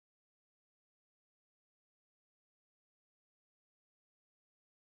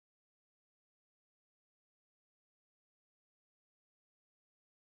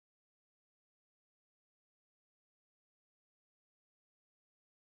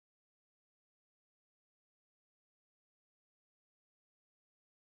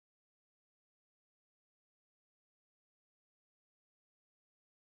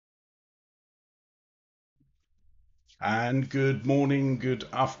And good morning, good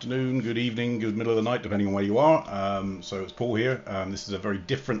afternoon, good evening, good middle of the night, depending on where you are. So it's Paul here. This is a very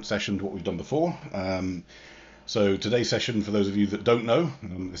different session to what we've done before. So today's session, for those of you that don't know,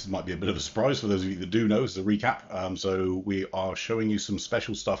 this might be a bit of a surprise. For those of you that do know, is a recap. So we are showing you some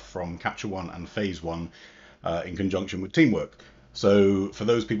special stuff from Capture One and Phase One in conjunction with Teamwork. So for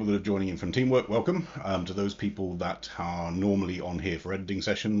those people that are joining in from Teamwork, welcome. To those people that are normally on here for editing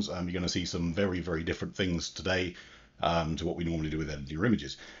sessions, you're going to see some very, very different things today to what we normally do with editing your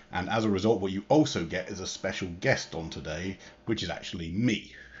images. And as a result, what you also get is a special guest on today, which is actually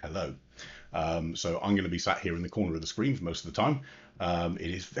me. Hello. So I'm going to be sat here in the corner of the screen for most of the time. It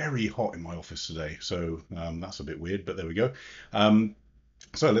is very hot in my office today, so that's a bit weird, but there we go.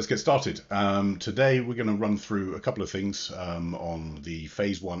 So let's get started. Today we're going to run through a couple of things on the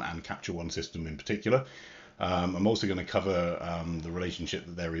Phase One and Capture One system in particular. I'm also going to cover the relationship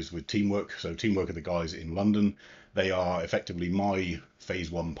that there is with Teamwork. So Teamwork are the guys in London. They are effectively my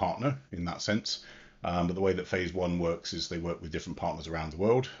Phase One partner in that sense. But the way that Phase One works is they work with different partners around the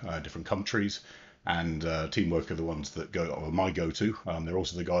world, different countries, and Teamwork are the ones that are my go-to. They're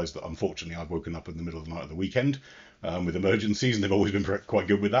also the guys that unfortunately I've woken up in the middle of the night of the weekend with emergencies, and they've always been quite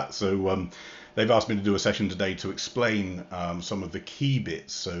good with that. So they've asked me to do a session today to explain some of the key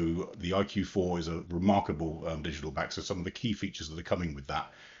bits. So the IQ4 is a remarkable digital back, so some of the key features that are coming with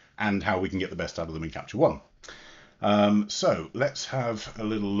that, and how we can get the best out of them in Capture One. So let's have a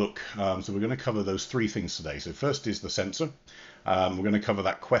little look. So we're going to cover those three things today. So first is the sensor. We're going to cover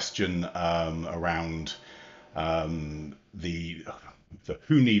that question around the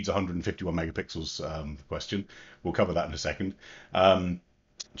who needs 151 megapixels question. We'll cover that in a second.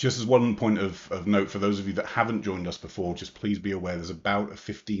 Just as one point of note, for those of you that haven't joined us before, just please be aware there's about a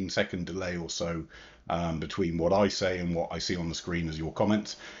 15-second delay or so between what I say and what I see on the screen as your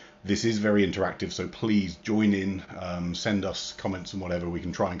comments. This is very interactive, so please join in, send us comments and whatever. We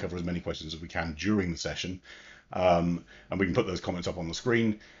can try and cover as many questions as we can during the session, and we can put those comments up on the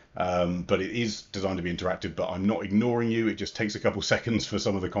screen. But it is designed to be interactive, but I'm not ignoring you. It just takes a couple seconds for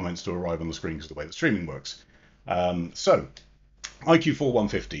some of the comments to arrive on the screen because of the way the streaming works. So IQ4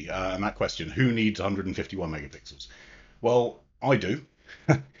 150, and that question, who needs 151 megapixels? Well, I do.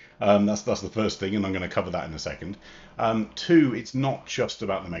 That's the first thing, and I'm going to cover that in a second. Two, it's not just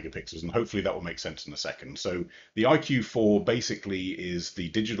about the megapixels, and hopefully that will make sense in a second. So the IQ4 basically is the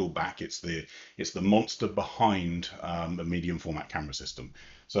digital back. It's the monster behind a medium format camera system.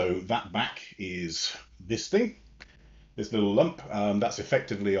 So that back is this thing, this little lump. That's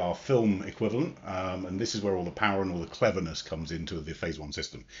effectively our film equivalent, and this is where all the power and all the cleverness comes into the Phase One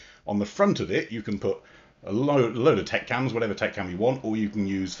system. On the front of it, you can put a load of tech cams, whatever tech cam you want, or you can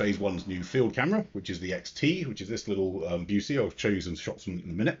use Phase One's new field camera, which is the XT, which is this little beauty. I'll show you some shots from it in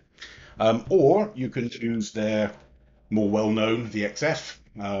a minute. Or you can use their more well-known, the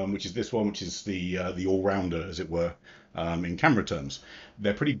XF, which is this one, which is the all-rounder, as it were, in camera terms.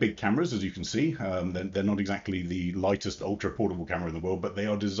 They're pretty big cameras, as you can see. They're not exactly the lightest ultra-portable camera in the world, but they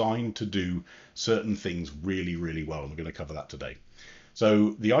are designed to do certain things really, really well, and we're going to cover that today.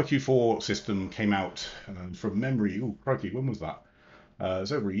 So the IQ4 system came out from memory. Oh, crikey, when was that?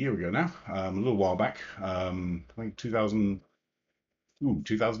 It's over a year ago now, a little while back. I think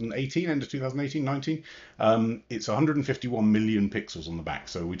 2018, end of 2018, 19. It's 151 million pixels on the back.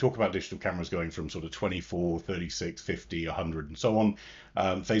 So we talk about digital cameras going from sort of 24, 36, 50, 100, and so on.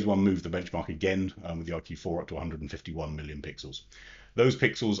 Phase One moved the benchmark again with the IQ4 up to 151 million pixels. Those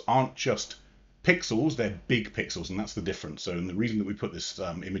pixels aren't just pixels, they're big pixels, and that's the difference. So, and the reason that we put this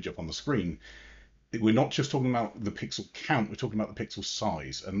image up on the screen, we're not just talking about the pixel count, we're talking about the pixel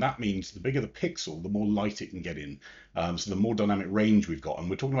size, and that means the bigger the pixel, the more light it can get in. So the more dynamic range we've got, and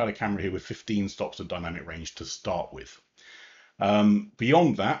we're talking about a camera here with 15 stops of dynamic range to start with.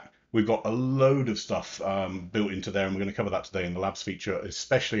 Beyond that, we've got a load of stuff built into there, and we're going to cover that today in the labs feature,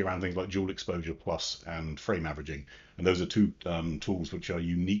 especially around things like dual exposure plus and frame averaging. And those are two tools which are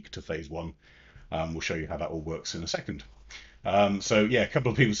unique to Phase One. We'll show you how that all works in a second. So yeah, a couple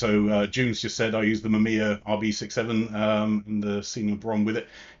of people. So June's just said I use the Mamiya RB67 and the Senior Bron with it.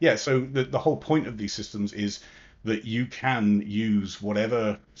 Yeah, so the whole point of these systems is that you can use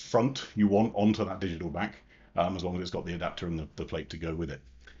whatever front you want onto that digital back, as long as it's got the adapter and the plate to go with it.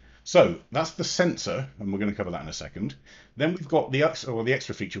 So that's the sensor, and we're going to cover that in a second. Then we've got the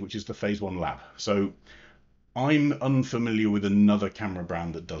extra feature, which is the Phase One lab. So I'm unfamiliar with another camera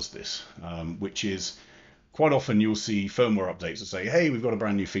brand that does this, which is quite often you'll see firmware updates that say, hey, we've got a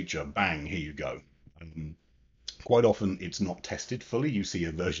brand new feature, bang, here you go. Quite often it's not tested fully. You see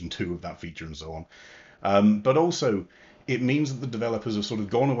a version 2 of that feature and so on. But also it means that the developers have sort of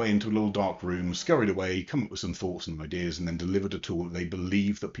gone away into a little dark room, scurried away, come up with some thoughts and ideas, and then delivered a tool that they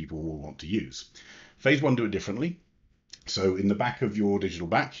believe that people will want to use. Phase One do it differently. So in the back of your digital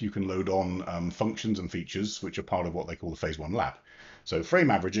back, you can load on functions and features which are part of what they call the Phase One lab. So frame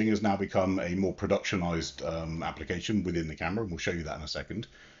averaging has now become a more productionized application within the camera, and we'll show you that in a second.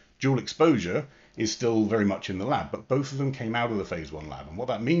 Dual exposure is still very much in the lab, but both of them came out of the Phase One lab. And what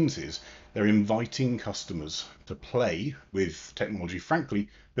that means is they're inviting customers to play with technology, frankly,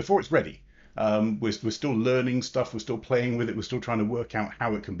 before it's ready. We're still learning stuff, we're still playing with it, we're still trying to work out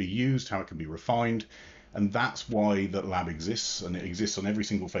how it can be used, how it can be refined. And that's why that lab exists, and it exists on every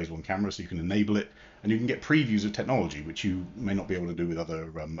single Phase One camera, so you can enable it, and you can get previews of technology, which you may not be able to do with other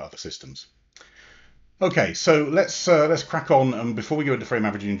systems. Okay, so let's crack on. And before we go into frame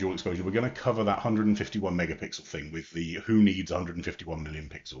averaging and dual exposure, we're going to cover that 151 megapixel thing with the who needs 151 million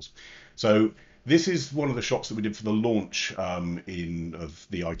pixels. So this is one of the shots that we did for the launch of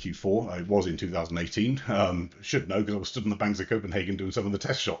the IQ4. It was in 2018. Should know because I was stood on the banks of Copenhagen doing some of the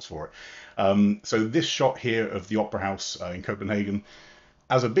test shots for it. So this shot here of the Opera House in Copenhagen,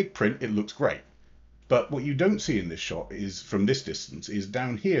 as a big print, it looks great. But what you don't see in this shot is, from this distance, is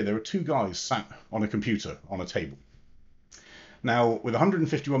down here there are two guys sat on a computer on a table. Now, with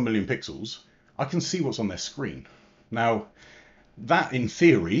 151 million pixels, I can see what's on their screen. Now, that in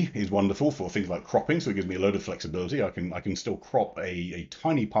theory is wonderful for things like cropping, so it gives me a load of flexibility. I can still crop a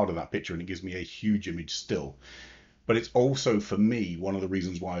tiny part of that picture and it gives me a huge image still. But it's also, for me, one of the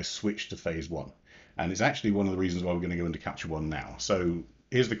reasons why I switched to Phase One. And it's actually one of the reasons why we're going to go into Capture One now. So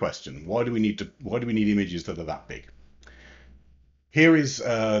here's the question: why do we need images that are that big? Here is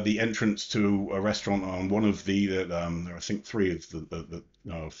the entrance to a restaurant on one of there are, I think, three of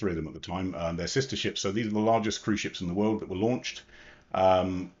them at the time. They're sister ships, so these are the largest cruise ships in the world that were launched,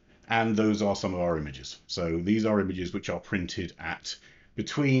 and those are some of our images. So these are images which are printed at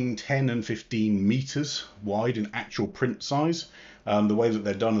between 10 and 15 meters wide in actual print size. The way that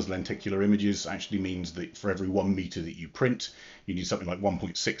they're done as lenticular images actually means that for every 1 meter that you print, you need something like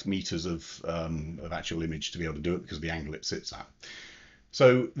 1.6 meters of actual image to be able to do it because of the angle it sits at.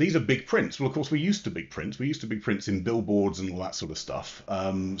 So these are big prints. Well, of course, we're used to big prints. We're used to big prints in billboards and all that sort of stuff.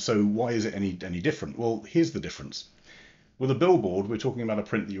 So why is it any different? Well, here's the difference. With a billboard, we're talking about a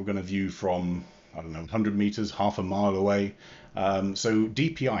print that you're going to view from, I don't know, 100 meters, half a mile away. So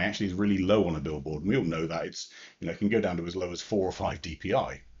DPI actually is really low on a billboard, and we all know that. It can go down to as low as 4 or 5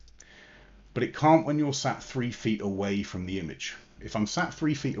 DPI. But it can't when you're sat 3 feet away from the image. If I'm sat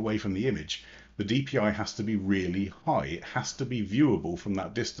 3 feet away from the image, the DPI has to be really high. It has to be viewable from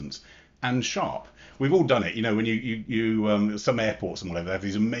that distance and sharp. We've all done it. When you some airports and whatever, they have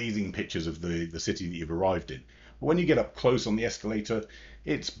these amazing pictures of the city that you've arrived in. But when you get up close on the escalator,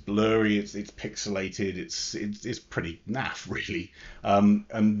 it's blurry, it's pixelated, it's pretty naff, really.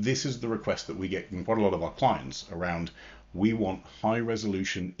 And this is the request that we get from quite a lot of our clients around. We want high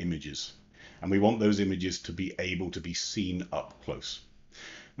resolution images, and we want those images to be able to be seen up close.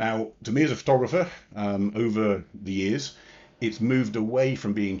 Now, to me as a photographer, over the years, it's moved away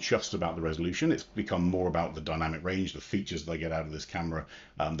from being just about the resolution. It's become more about the dynamic range, the features that I get out of this camera,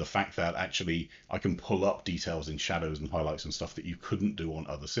 the fact that actually I can pull up details in shadows and highlights and stuff that you couldn't do on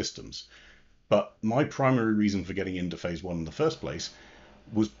other systems. But my primary reason for getting into Phase One in the first place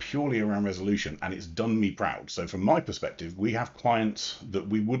was purely around resolution, and it's done me proud. So from my perspective, we have clients that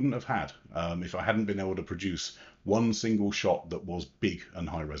we wouldn't have had if I hadn't been able to produce one single shot that was big and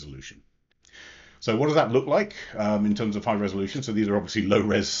high resolution. So what does that look like in terms of high resolution? So these are obviously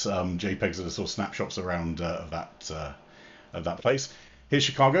low-res JPEGs that are sort of snapshots around of that place. Here's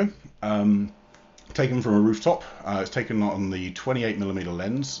Chicago, taken from a rooftop. It's taken on the 28mm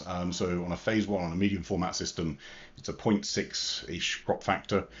lens. So on a Phase One on a medium format system, it's a 0.6-ish crop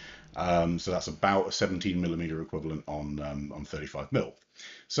factor. So that's about a 17mm equivalent on 35mm.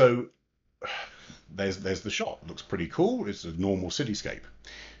 So there's the shot. It looks pretty cool. It's a normal cityscape.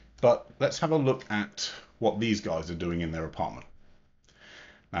 But let's have a look at what these guys are doing in their apartment.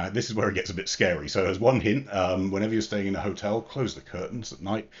 Now, this is where it gets a bit scary. So as one hint, whenever you're staying in a hotel, close the curtains at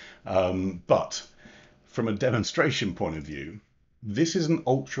night. But from a demonstration point of view, this is an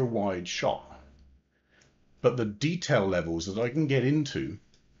ultra wide shot. But the detail levels that I can get into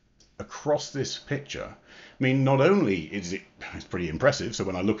across this picture, I mean, not only is it's pretty impressive. So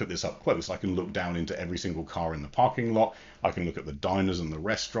when I look at this up close, I can look down into every single car in the parking lot. I can look at the diners and the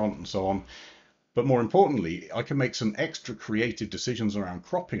restaurant and so on. But more importantly, I can make some extra creative decisions around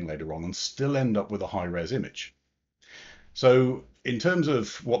cropping later on and still end up with a high-res image. So in terms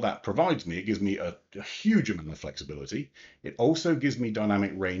of what that provides me, it gives me a huge amount of flexibility. It also gives me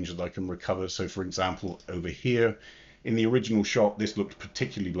dynamic range that I can recover. So for example, over here, In the original shot, this looked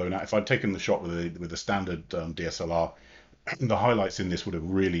particularly blown out. If I'd taken the shot with a standard DSLR, the highlights in this would have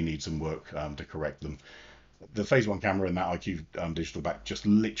really need some work to correct them. The Phase One camera in that IQ digital back just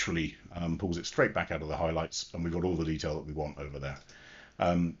literally pulls it straight back out of the highlights, and we've got all the detail that we want over there.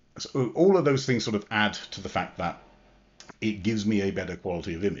 So all of those things sort of add to the fact that it gives me a better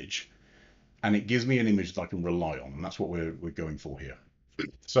quality of image, and it gives me an image that I can rely on, and that's what we're going for here.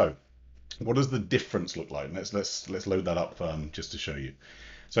 So what does the difference look like? Let's load that up just to show you.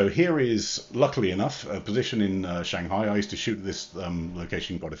 So here is, luckily enough, a position in Shanghai. I used to shoot this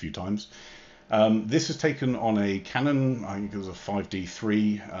location quite a few times. This is taken on a Canon, I think it was a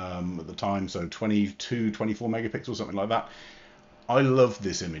 5D3 at the time, so 22, 24 megapixels, something like that. I love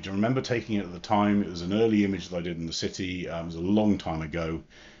this image. I remember taking it at the time. It was an early image that I did in the city. It was a long time ago.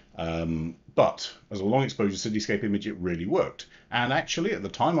 But as a long exposure cityscape image, it really worked. And actually, at the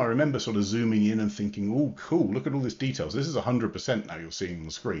time, I remember sort of zooming in and thinking, oh, cool, look at all this details. This is 100% now you're seeing on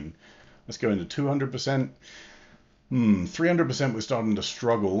the screen. Let's go into 200%. 300% we're starting to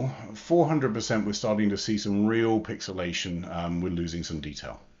struggle. 400% we're starting to see some real pixelation. We're losing some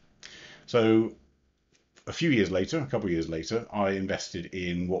detail. So a few years later, a couple of years later, I invested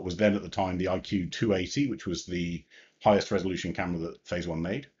in what was then at the time the IQ280, which was the highest resolution camera that Phase One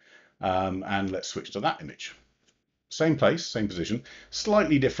made. And let's switch to that image. Same place, same position,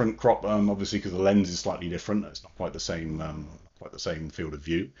 slightly different crop, obviously because the lens is slightly different. It's not quite the same field of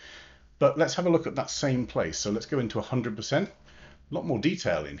view. But let's have a look at that same place. So let's go into 100%. A lot more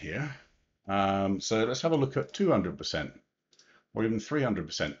detail in here. So let's have a look at 200% or even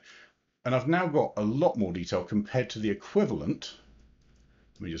 300%. And I've now got a lot more detail compared to the equivalent.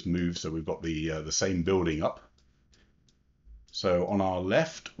 Let me just move so we've got the same building up. So on our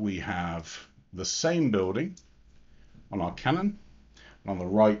left, we have the same building on our Canon, and on the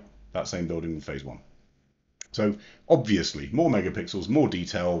right, that same building with Phase One. So obviously, more megapixels, more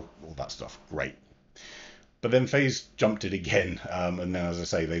detail, all that stuff, great. But then Phase jumped it again, and then, as I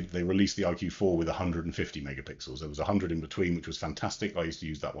say, they released the IQ4 with 150 megapixels. There was 100 in between, which was fantastic. I used to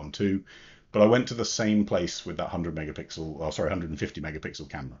use that one too. But I went to the same place with that 150 megapixel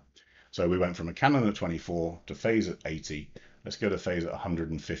camera. So we went from a Canon at 24 to Phase at 80. Let's go to Phase at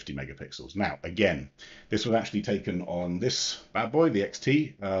 150 megapixels. Now, again, this was actually taken on this bad boy, the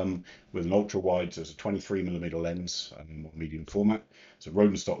XT, with an ultra wide, so it's a 23mm lens, medium format. It's a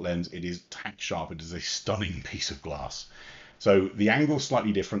Rodenstock lens. It is tack sharp. It is a stunning piece of glass. So the angle's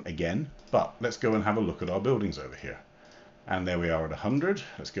slightly different again, but let's go and have a look at our buildings over here. And there we are at 100.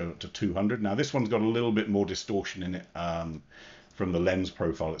 Let's go up to 200. Now this one's got a little bit more distortion in it from the lens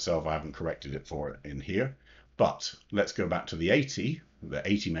profile itself. I haven't corrected it for it in here. But let's go back to the 80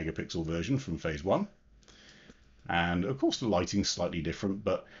 megapixel version from Phase One. And of course the lighting's slightly different,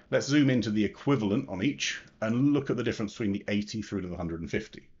 but let's zoom into the equivalent on each and look at the difference between the 80 through to the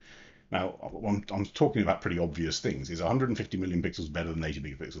 150. Now, I'm talking about pretty obvious things. Is 150 million pixels better than 80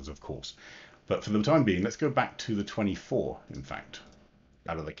 megapixels? Of course. But for the time being, let's go back to the 24, in fact,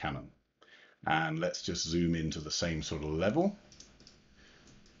 out of the Canon. And let's just zoom into the same sort of level.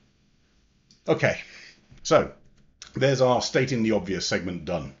 Okay. So there's our stating the obvious segment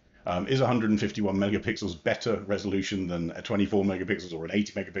done. Is 151 megapixels better resolution than a 24 megapixels or an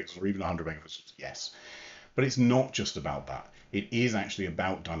 80 megapixels or even 100 megapixels? Yes. But it's not just about that. It is actually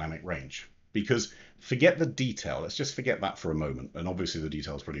about dynamic range. Because forget the detail. Let's just forget that for a moment. And obviously the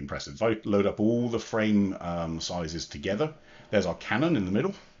detail is pretty impressive. If I load up all the frame sizes together, there's our Canon in the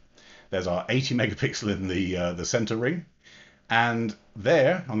middle. There's our 80 megapixel in the center ring. And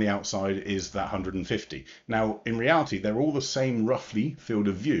there on the outside is that 150. Now, in reality, they're all the same roughly field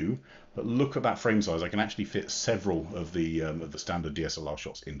of view, but look at that frame size. I can actually fit several of the standard DSLR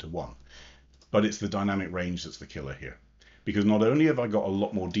shots into one. But it's the dynamic range that's the killer here. Because not only have I got a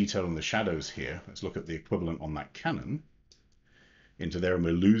lot more detail in the shadows here, let's look at the equivalent on that Canon, into there and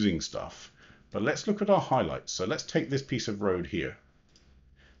we're losing stuff. But let's look at our highlights. So let's take this piece of road here,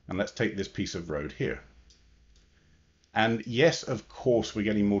 and let's take this piece of road here. And yes, of course, we're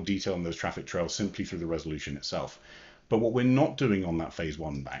getting more detail on those traffic trails simply through the resolution itself. But what we're not doing on that Phase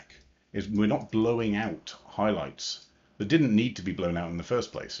One back is we're not blowing out highlights that didn't need to be blown out in the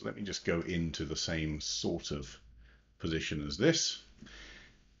first place. So let me just go into the same sort of position as this.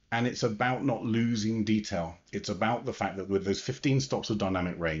 And it's about not losing detail. It's about the fact that with those 15 stops of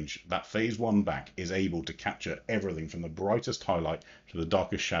dynamic range, that Phase One back is able to capture everything from the brightest highlight to the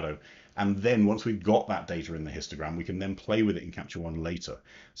darkest shadow. And then once we've got that data in the histogram, we can then play with it in Capture One later.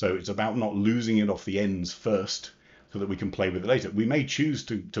 So it's about not losing it off the ends first so that we can play with it later. We may choose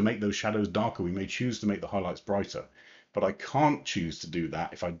to make those shadows darker. We may choose to make the highlights brighter. But I can't choose to do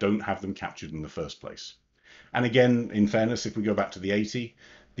that if I don't have them captured in the first place. And again, in fairness, if we go back to the 80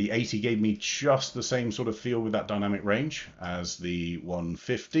 gave me just the same sort of feel with that dynamic range as the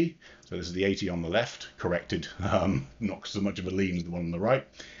 150. So this is the 80 on the left, corrected, not so much of a lean as the one on the right.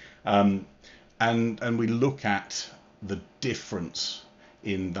 Um, and we look at the difference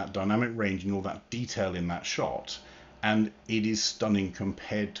in that dynamic range and all that detail in that shot, and it is stunning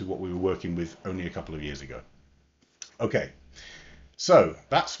compared to what we were working with only a couple of years ago. Okay, so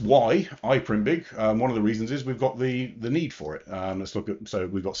that's why I print big. One of the reasons is we've got the need for it. Let's look at, so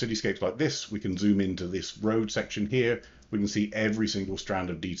we've got cityscapes like this. We can zoom into this road section here. We can see every single strand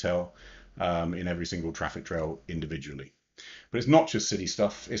of detail in every single traffic trail individually. But it's not just city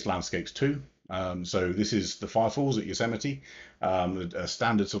stuff, it's landscapes too. So this is the Firefalls at Yosemite, a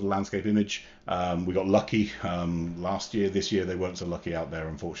standard sort of landscape image. We got lucky last year. This year they weren't so lucky out there,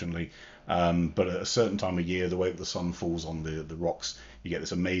 unfortunately. But at a certain time of year, the way that the sun falls on the rocks, you get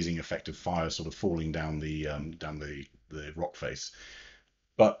this amazing effect of fire sort of falling down the rock face.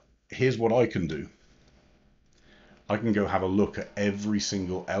 But here's what I can do. I can go have a look at every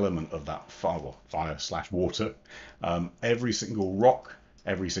single element of that fire/water, every single rock,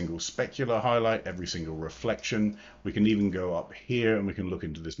 every single specular highlight, every single reflection. We can even go up here and we can look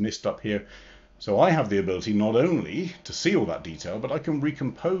into this mist up here. So I have the ability not only to see all that detail, but I can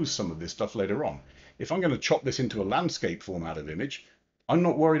recompose some of this stuff later on. If I'm going to chop this into a landscape format of image, I'm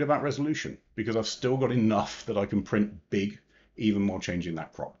not worried about resolution because I've still got enough that I can print big, even while changing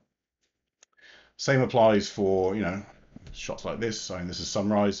that crop. Same applies for, shots like this. I mean, this is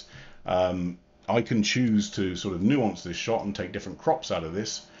sunrise. I can choose to sort of nuance this shot and take different crops out of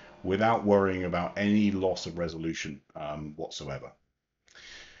this without worrying about any loss of resolution whatsoever.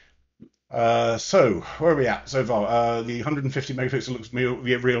 So where are we at so far? The 150 megapixel looks real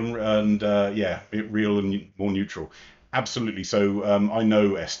and real and more neutral. Absolutely. So I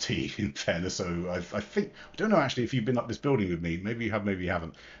know ST in fairness. So I think I don't know actually if you've been up this building with me. Maybe you have, maybe you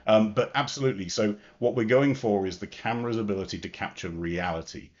haven't. But absolutely. So what we're going for is the camera's ability to capture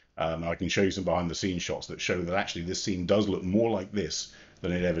reality. I can show you some behind the scenes shots that show that actually this scene does look more like this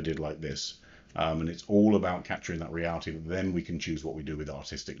than it ever did like this. And it's all about capturing that reality. Then we can choose what we do with it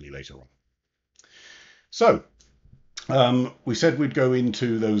artistically later on. So we said we'd go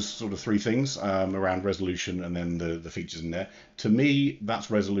into those sort of three things around resolution and then the features in there. To me,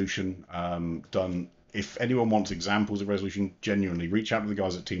 that's resolution done. If anyone wants examples of resolution, genuinely reach out to the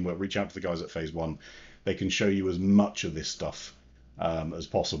guys at Teamwork, reach out to the guys at Phase One. They can show you as much of this stuff as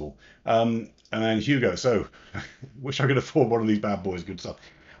possible. And then Hugo, so wish I could afford one of these bad boys, good stuff.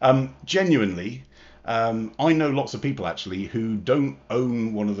 Genuinely, I know lots of people actually who don't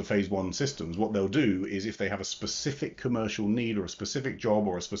own one of the Phase One systems. What they'll do is if they have a specific commercial need or a specific job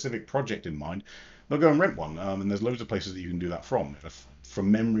or a specific project in mind, they'll go and rent one. And there's loads of places that you can do that from.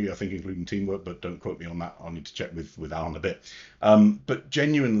 From memory, I think including Teamwork, but don't quote me on that. I'll need to check with Alan a bit. But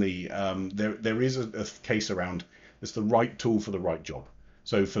genuinely, there is a case around it's the right tool for the right job.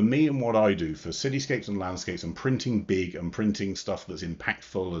 So for me and what I do for cityscapes and landscapes and printing big and printing stuff that's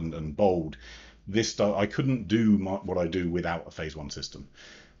impactful and bold, this stuff I couldn't do what I do without a Phase One system.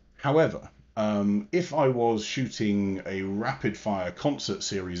 However, if I was shooting a rapid fire concert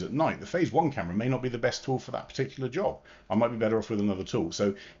series at night, the Phase One camera may not be the best tool for that particular job. I might be better off with another tool.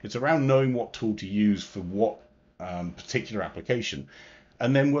 So it's around knowing what tool to use for what particular application,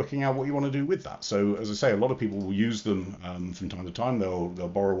 and then working out what you want to do with that. So as I say, a lot of people will use them from time to time. They'll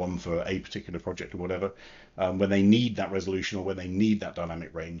borrow one for a particular project or whatever when they need that resolution or when they need that dynamic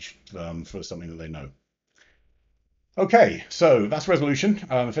range for something that they know. Okay, so that's resolution.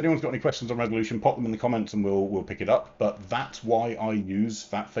 If anyone's got any questions on resolution, pop them in the comments and we'll pick it up. But that's why I use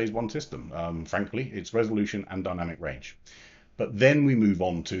that Phase One system. Frankly, it's resolution and dynamic range. But then we move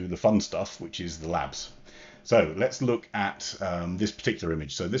on to the fun stuff, which is the labs. So let's look at this particular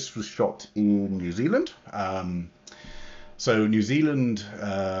image. So this was shot in New Zealand. So New Zealand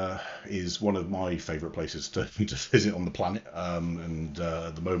is one of my favourite places to visit on the planet. And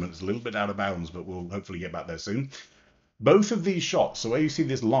at the moment it's a little bit out of bounds, but we'll hopefully get back there soon. Both of these shots, so where you see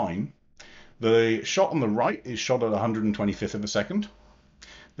this line, the shot on the right is shot at 125th of a second.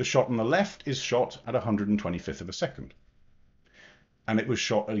 The shot on the left is shot at 125th of a second. And it was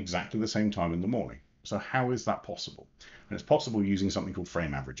shot at exactly the same time in the morning. So how is that possible? And it's possible using something called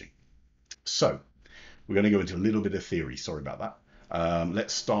frame averaging. So we're going to go into a little bit of theory. Sorry about that.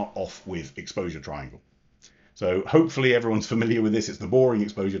 Let's start off with exposure triangle. So hopefully everyone's familiar with this. It's the boring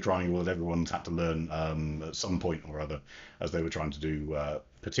exposure triangle that everyone's had to learn at some point or other as they were trying to do,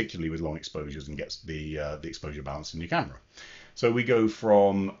 particularly with long exposures and get the exposure balance in your camera. So we go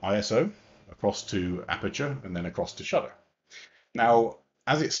from ISO across to aperture and then across to shutter. Now,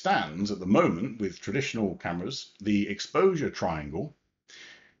 as it stands at the moment with traditional cameras, the exposure triangle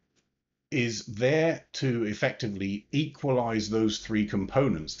is there to effectively equalize those three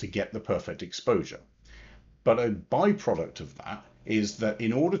components to get the perfect exposure. But a byproduct of that is that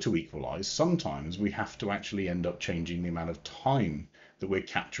in order to equalize, sometimes we have to actually end up changing the amount of time that we're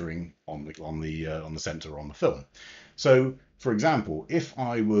capturing on the sensor or on the film. So, for example, if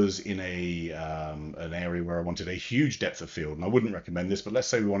I was in an area where I wanted a huge depth of field, and I wouldn't recommend this, but let's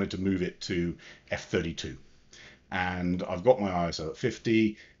say we wanted to move it to f32, and I've got my ISO at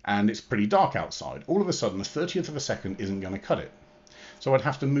 50, and it's pretty dark outside. All of a sudden, a 30th of a second isn't going to cut it. So I'd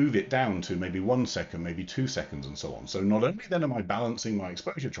have to move it down to maybe 1 second, maybe 2 seconds, and so on. So not only then am I balancing my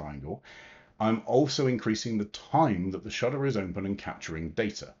exposure triangle, I'm also increasing the time that the shutter is open and capturing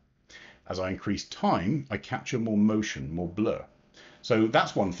data. As I increase time, I capture more motion, more blur. So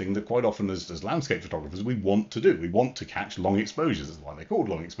that's one thing that quite often as landscape photographers we want to do. We want to catch long exposures. That's why they're called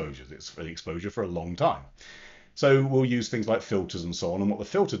long exposures. It's an exposure for a long time. So we'll use things like filters and so on. And what the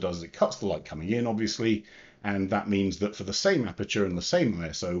filter does is it cuts the light coming in, obviously, and that means that for the same aperture and the same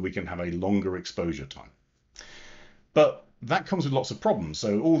ISO, we can have a longer exposure time. But that comes with lots of problems.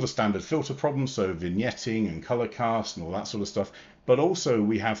 So all the standard filter problems, so vignetting and color cast and all that sort of stuff. But also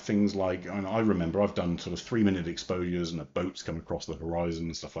we have things like, and I remember I've done sort of 3-minute exposures and boats come across the horizon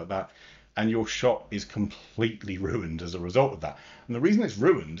and stuff like that. And your shot is completely ruined as a result of that. And the reason it's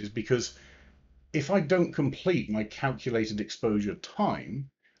ruined is because if I don't complete my calculated exposure time,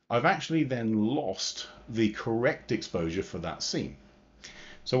 I've actually then lost the correct exposure for that scene.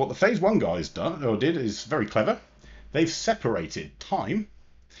 So what the Phase One guys did is very clever. They've separated time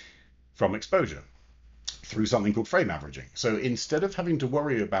from exposure through something called frame averaging. So instead of having to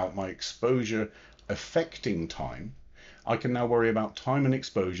worry about my exposure affecting time, I can now worry about time and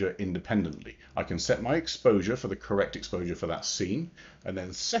exposure independently. I can set my exposure for the correct exposure for that scene, and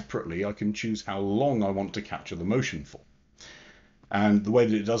then separately I can choose how long I want to capture the motion for. And the way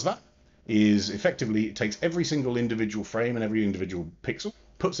that it does that is effectively it takes every single individual frame and every individual pixel,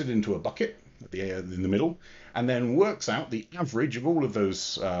 puts it into a bucket in the middle, and then works out the average of all of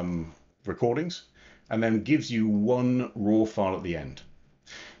those recordings, and then gives you one raw file at the end.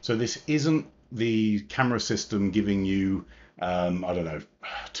 So this isn't the camera system giving you, I don't know,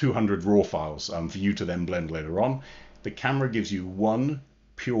 200 raw files for you to then blend later on. The camera gives you one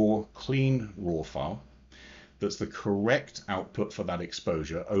pure, clean raw file that's the correct output for that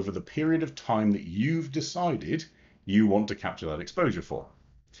exposure over the period of time that you've decided you want to capture that exposure for.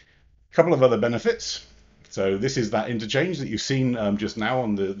 A couple of other benefits. So this is that interchange that you've seen just now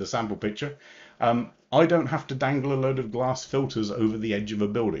on the sample picture. I don't have to dangle a load of glass filters over the edge of a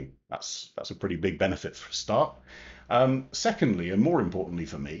building. That's a pretty big benefit for a start. Secondly, and more importantly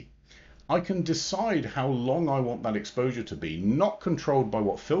for me, I can decide how long I want that exposure to be, not controlled by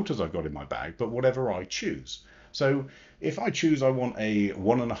what filters I've got in my bag, but whatever I choose. So if I choose I want a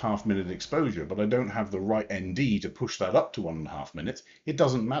 1.5 minute exposure, but I don't have the right ND to push that up to 1.5 minutes, it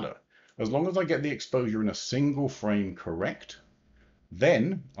doesn't matter. As long as I get the exposure in a single frame correct,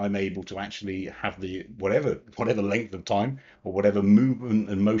 then I'm able to actually have the whatever length of time or whatever movement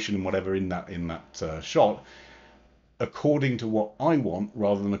and motion and whatever in that shot according to what I want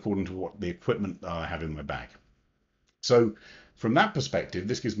rather than according to what the equipment I have in my bag. So from that perspective,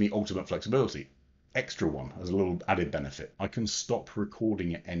 this gives me ultimate flexibility. Extra one as a little added benefit. I can stop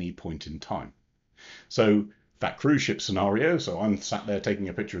recording at any point in time. So that cruise ship scenario, so I'm sat there taking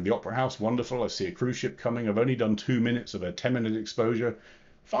a picture of the Opera House, wonderful, I see a cruise ship coming, I've only done 2 minutes of a 10-minute exposure,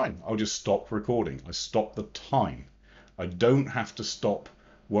 fine, I'll just stop recording. I stop the time. I don't have to stop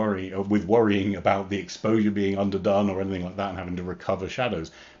worrying about the exposure being underdone or anything like that and having to recover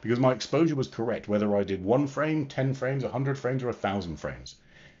shadows, because my exposure was correct whether I did 1 frame, 10 frames, 100 frames, or 1,000 frames.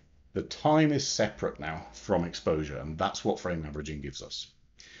 The time is separate now from exposure, and that's what frame averaging gives us.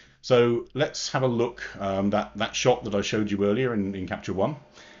 So let's have a look. That shot that I showed you earlier in Capture One.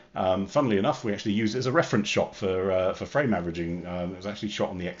 Funnily enough, we actually used it as a reference shot for frame averaging. It was actually shot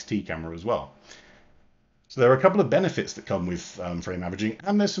on the XT camera as well. So there are a couple of benefits that come with frame averaging,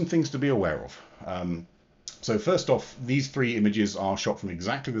 and there's some things to be aware of. So first off, these 3 images are shot from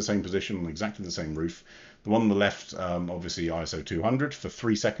exactly the same position on exactly the same roof. The one on the left, obviously ISO 200 for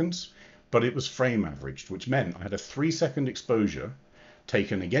 3 seconds, but it was frame averaged, which meant I had a 3-second exposure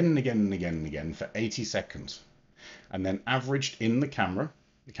taken again and again and again and again for 80 seconds, and then averaged in the camera.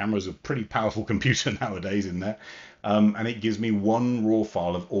 The camera is a pretty powerful computer nowadays in there, and it gives me one raw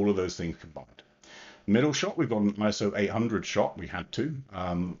file of all of those things combined. Middle shot, we've got an ISO 800 shot, we had to,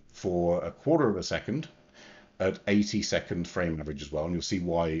 for 1/4 of a second, at 80-second frame average as well, and you'll see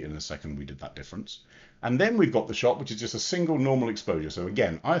why in a second we did that difference. And then we've got the shot, which is just a single normal exposure. So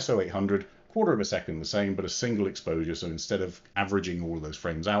again, ISO 800, quarter of a second the same, but a single exposure. So instead of averaging all of those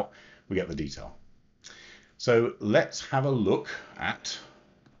frames out, we get the detail. So let's have a look at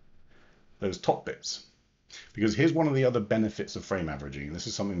those top bits. Because here's one of the other benefits of frame averaging. And this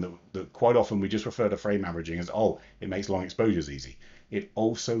is something that quite often we just refer to frame averaging as, oh, it makes long exposures easy. It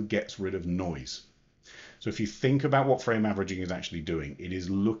also gets rid of noise. So if you think about what frame averaging is actually doing, it is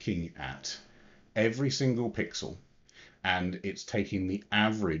looking at every single pixel and it's taking the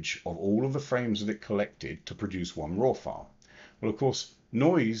average of all of the frames that it collected to produce one raw file. Well, of course,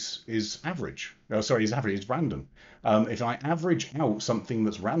 noise is average. Oh, sorry, it's random. If I average out something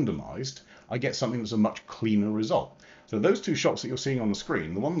that's randomized, I get something that's a much cleaner result. So those two shots that you're seeing on the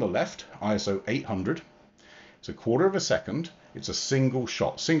screen, the one on the left, ISO 800, it's a quarter of a second. It's a single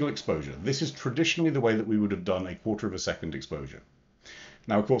shot, single exposure. This is traditionally the way that we would have done a quarter of a second exposure.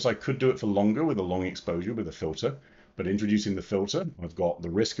 Now, of course, I could do it for longer with a long exposure with a filter, but introducing the filter, I've got the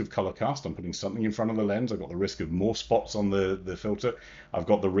risk of color cast. I'm putting something in front of the lens. I've got the risk of more spots on the filter. I've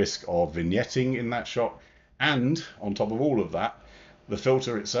got the risk of vignetting in that shot. And on top of all of that, the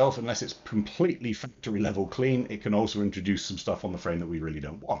filter itself, unless it's completely factory level clean, it can also introduce some stuff on the frame that we really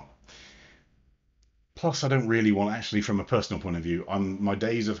don't want. Plus, I don't really want, actually, from a personal point of view, my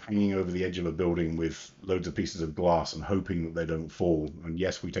days of hanging over the edge of a building with loads of pieces of glass and hoping that they don't fall. And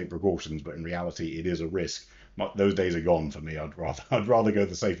yes, we take precautions, but in reality, it is a risk. Those days are gone for me. I'd rather go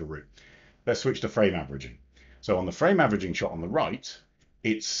the safer route. Let's switch to frame averaging. So on the frame averaging shot on the right,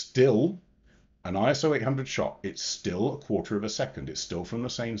 it's still an ISO 800 shot. It's still a quarter of a second. It's still from the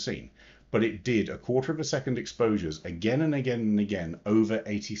same scene, but it did a quarter of a second exposures again and again and again over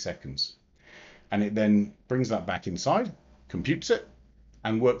 80 seconds. And it then brings that back inside, computes it,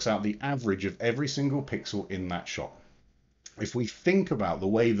 and works out the average of every single pixel in that shot. If we think about the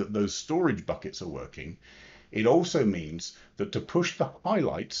way that those storage buckets are working, it also means that to push the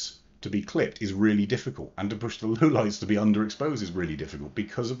highlights to be clipped is really difficult, and to push the lowlights to be underexposed is really difficult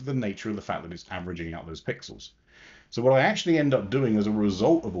because of the nature of the fact that it's averaging out those pixels. So what I actually end up doing as a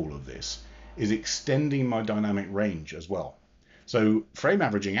result of all of this is extending my dynamic range as well. So frame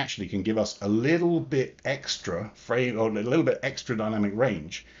averaging actually can give us a little bit extra frame, or a little bit extra dynamic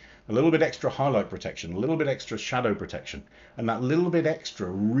range, a little bit extra highlight protection, a little bit extra shadow protection. And that little bit extra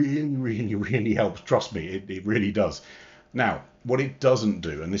really helps. Trust me, it really does. Now, what it doesn't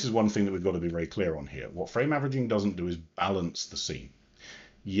do, and this is one thing that we've got to be very clear on here, what frame averaging doesn't do is balance the scene.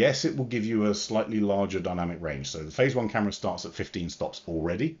 Yes, it will give you a slightly larger dynamic range. So the Phase One camera starts at 15 stops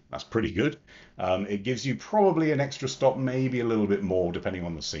already. That's pretty good. It gives you probably an extra stop, maybe a little bit more, depending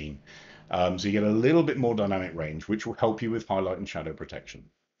on the scene. So you get a little bit more dynamic range, which will help you with highlight and shadow protection.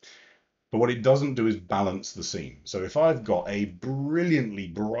 But what it doesn't do is balance the scene. So if I've got a brilliantly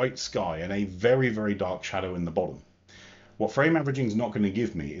bright sky and a very dark shadow in the bottom, what frame averaging is not going to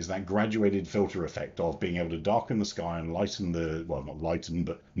give me is that graduated filter effect of being able to darken the sky and lighten the, well, not lighten,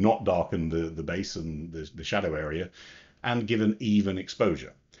 but not darken the base and the shadow area, and give an even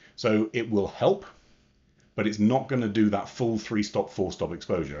exposure. So it will help, but it's not going to do that full 3-stop, 4-stop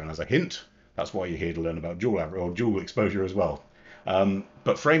exposure. And as a hint, that's why you're here to learn about dual exposure as well.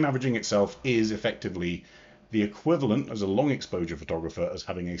 But frame averaging itself is effectively the equivalent as a long exposure photographer as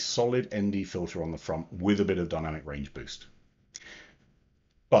having a solid ND filter on the front with a bit of dynamic range boost.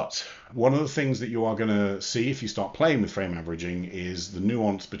 But one of the things that you are going to see if you start playing with frame averaging is the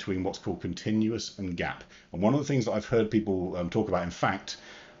nuance between what's called continuous and gap. And one of the things that I've heard people talk about, in fact,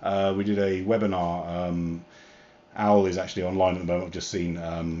 we did a webinar. Owl is actually online at the moment. I've just seen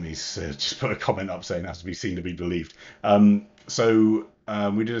he's just put a comment up saying has to be seen to be believed. So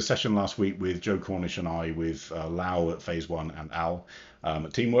we did a session last week with Joe Cornish and I with Lau at Phase One and Al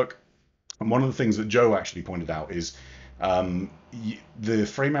at Teamwork. And one of the things that Joe actually pointed out is the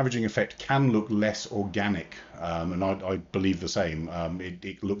frame averaging effect can look less organic, and I believe the same.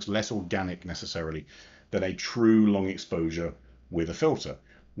 It looks less organic necessarily than a true long exposure with a filter.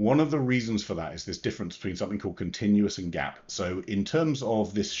 One of the reasons for that is this difference between something called continuous and gap. So in terms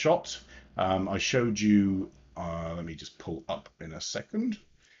of this shot, I showed you, let me just pull up in a second,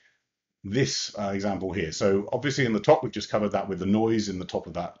 this example here. So obviously in the top, we've just covered that with the noise in the top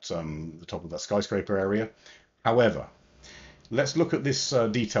of that skyscraper area. However, let's look at this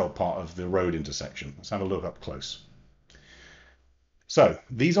detailed part of the road intersection. Let's have a look up close. So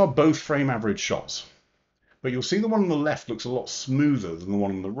these are both frame average shots. But you'll see the one on the left looks a lot smoother than the one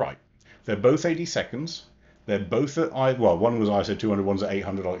on the right. They're both 80 seconds. They're both at, well, one was ISO 200, one's at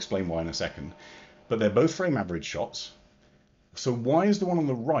 800. I'll explain why in a second. But they're both frame average shots. So why is the one on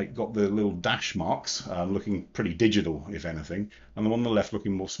the right got the little dash marks, looking pretty digital, if anything, and the one on the left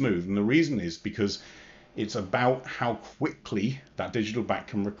looking more smooth? And the reason is because it's about how quickly that digital back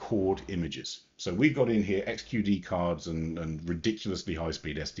can record images. So we've got in here XQD cards and ridiculously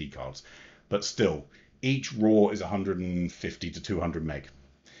high-speed SD cards, but still, each RAW is 150 to 200 meg.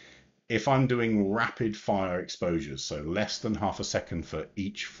 If I'm doing rapid fire exposures, so less than half a second for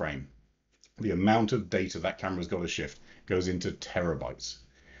each frame, the amount of data that camera's got to shift goes into terabytes.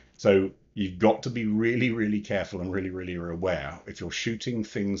 So you've got to be really, really careful and really, really aware if you're shooting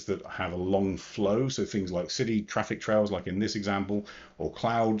things that have a long flow, so things like city traffic trails, like in this example, or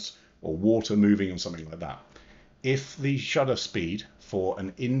clouds, or water moving, or something like that. If the shutter speed for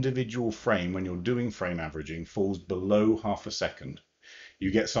an individual frame when you're doing frame averaging falls below half a second,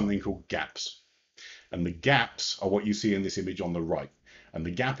 you get something called gaps. And the gaps are what you see in this image on the right. And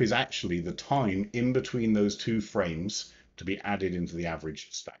the gap is actually the time in between those two frames to be added into the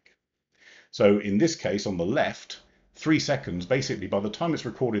average stack. So in this case, on the left, 3 seconds, basically by the time it's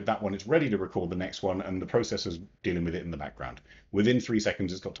recorded that one, it's ready to record the next one, and the processor's dealing with it in the background. Within 3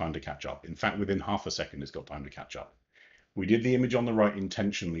 seconds, it's got time to catch up. In fact, within half a second, it's got time to catch up. We did the image on the right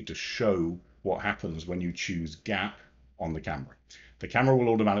intentionally to show what happens when you choose gap on the camera. The camera will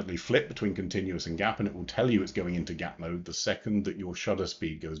automatically flip between continuous and gap, and it will tell you it's going into gap mode the second that your shutter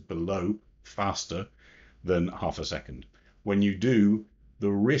speed goes below, faster than half a second. When you do, the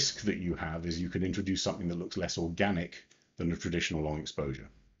risk that you have is you can introduce something that looks less organic than a traditional long exposure.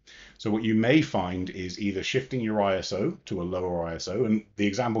 So what you may find is either shifting your ISO to a lower ISO, and the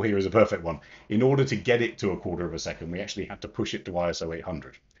example here is a perfect one. In order to get it to a quarter of a second, we actually had to push it to ISO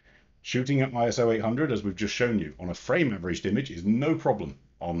 800. Shooting at ISO 800, as we've just shown you, on a frame averaged image is no problem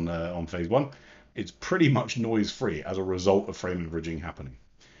on Phase One. It's pretty much noise free as a result of frame averaging happening.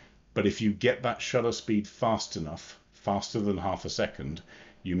 But if you get that shutter speed fast enough, faster than half a second,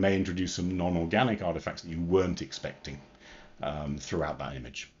 you may introduce some non-organic artifacts that you weren't expecting throughout that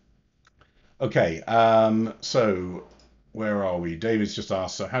image. Okay, so where are we? David's just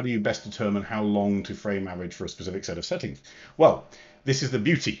asked, so how do you best determine how long to frame average for a specific set of settings? Well, this is the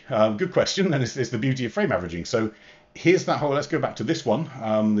beauty. Good question, and it's the beauty of frame averaging. So here's that whole, let's go back to this one,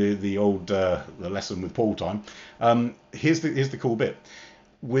 the old the lesson with Paul time. Here's the cool bit.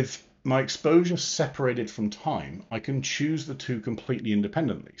 With my exposure separated from time, I can choose the two completely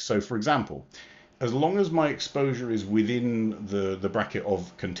independently. So for example, as long as my exposure is within the bracket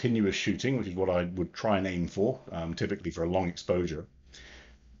of continuous shooting, which is what I would try and aim for, typically for a long exposure,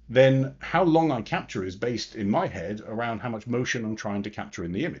 then how long I capture is based in my head around how much motion I'm trying to capture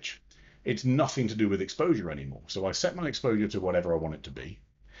in the image. It's nothing to do with exposure anymore. So I set my exposure to whatever I want it to be,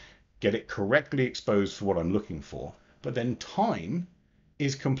 get it correctly exposed for what I'm looking for, but then time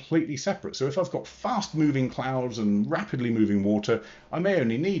is completely separate. So if I've got fast moving clouds and rapidly moving water, I may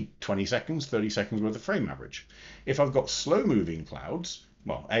only need 20 seconds, 30 seconds worth of frame average. If I've got slow moving clouds,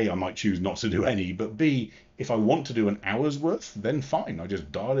 well, A, I might choose not to do any, but B, if I want to do an hour's worth, then fine. I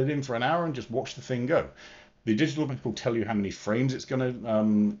just dial it in for an hour and just watch the thing go. The digital mech will tell you how many frames it's going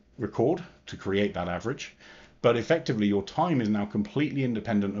to record to create that average, but effectively your time is now completely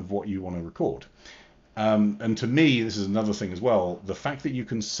independent of what you want to record. And to me, this is another thing as well, the fact that you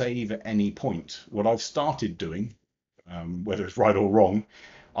can save at any point. What I've started doing, whether it's right or wrong,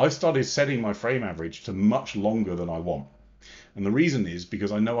 I've started setting my frame average to much longer than I want. And the reason is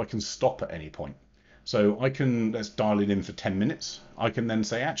because I know I can stop at any point. So I can, let's dial it in for 10 minutes. I can then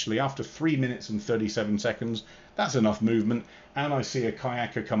say, actually, after 3 minutes and 37 seconds, that's enough movement. And I see a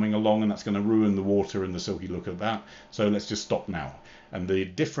kayaker coming along and that's going to ruin the water and the silky look of that. So let's just stop now. And the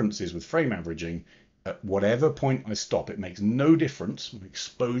difference is with frame averaging, at whatever point I stop, it makes no difference. My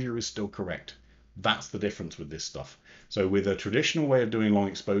exposure is still correct. That's the difference with this stuff. So with a traditional way of doing long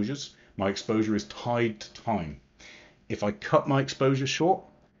exposures, my exposure is tied to time. If I cut my exposure short,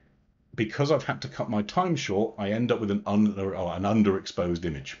 because I've had to cut my time short, I end up with an underexposed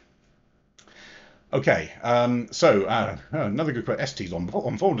image. Okay, another good question. ST's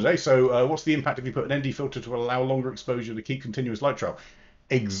on form today. So what's the impact if you put an ND filter to allow longer exposure to keep continuous light trail?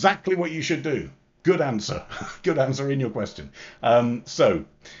 Exactly what you should do. Good answer. Good answer in your question. So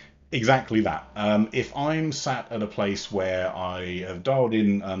exactly that. If I'm sat at a place where I have dialed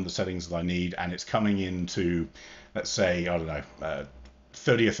in the settings that I need and it's coming into, let's say, I don't know,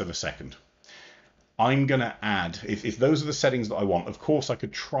 30th of a second, I'm going to add, if those are the settings that I want, of course I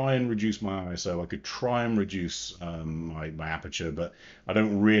could try and reduce my ISO, I could try and reduce my aperture, but I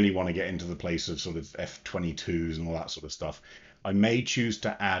don't really want to get into the place of sort of f22s and all that sort of stuff. I may choose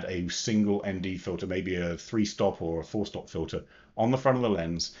to add a single ND filter, maybe a 3-stop or a 4-stop filter on the front of the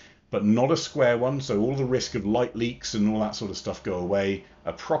lens, but not a square one. So all the risk of light leaks and all that sort of stuff go away.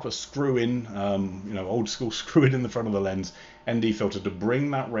 A proper screw in, old school screw in the front of the lens, ND filter to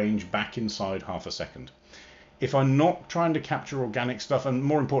bring that range back inside half a second. If I'm not trying to capture organic stuff, and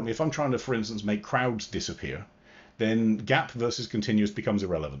more importantly, if I'm trying to, for instance, make crowds disappear, then gap versus continuous becomes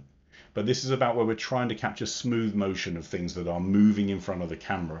irrelevant. But this is about where we're trying to capture smooth motion of things that are moving in front of the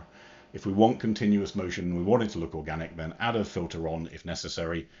camera. If we want continuous motion and we want it to look organic, then add a filter on if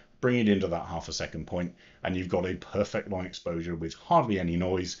necessary, bring it into that half a second point, and you've got a perfect long exposure with hardly any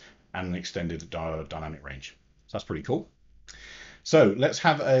noise and an extended dynamic range. So that's pretty cool. So let's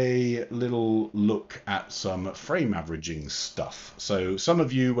have a little look at some frame averaging stuff. So some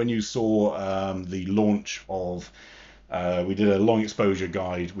of you, when you saw the launch of, we did a long exposure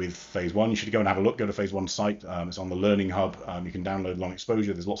guide with Phase One. You should go and have a look. Go to Phase One site. It's on the Learning Hub. You can download long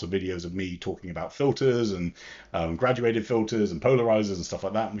exposure. There's lots of videos of me talking about filters and graduated filters and polarizers and stuff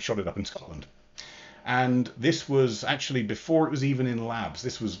like that. And we shot it up in Scotland. And this was actually before it was even in labs.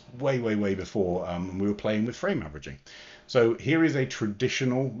 This was way, way, way before we were playing with frame averaging. So here is a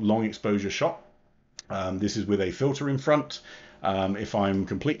traditional long exposure shot. This is with a filter in front. If I'm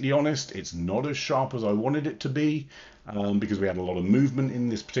completely honest, it's not as sharp as I wanted it to be because we had a lot of movement in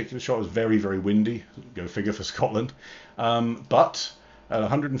this particular shot. It was very, very windy. Go figure for Scotland. But at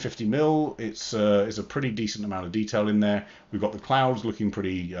 150 mil, it's a pretty decent amount of detail in there. We've got the clouds looking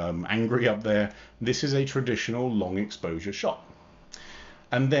pretty angry up there. This is a traditional long exposure shot.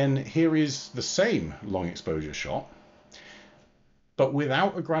 And then here is the same long exposure shot, but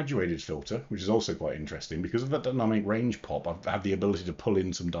without a graduated filter, which is also quite interesting. Because of that dynamic range pop, I've had the ability to pull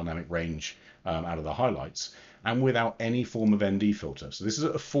in some dynamic range out of the highlights, and without any form of ND filter. So this is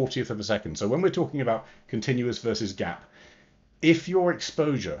at a 40th of a second. So when we're talking about continuous versus gap, if your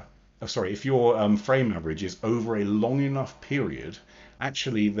if your frame average is over a long enough period,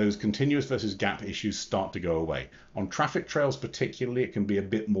 actually those continuous versus gap issues start to go away. On traffic trails particularly, it can be a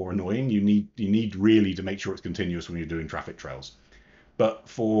bit more annoying. You need really to make sure it's continuous when you're doing traffic trails. But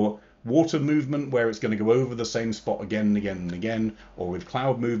for water movement, where it's going to go over the same spot again and again and again, or with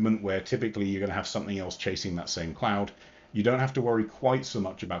cloud movement, where typically you're going to have something else chasing that same cloud, you don't have to worry quite so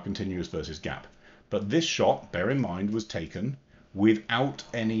much about continuous versus gap. But this shot, bear in mind, was taken without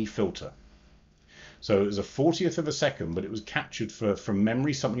any filter. So it was a 40th of a second, but it was captured from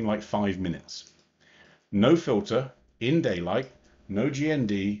memory something like 5 minutes. No filter, in daylight, no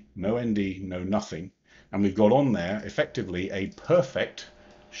GND, no ND, no nothing. And we've got on there effectively a perfect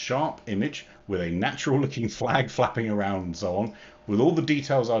sharp image with a natural looking flag flapping around and so on, with all the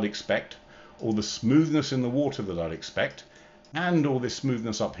details I'd expect, all the smoothness in the water that I'd expect, and all this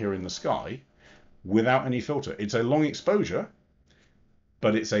smoothness up here in the sky without any filter. It's a long exposure,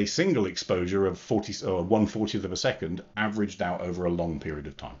 but it's a single exposure of 1/40th of a second averaged out over a long period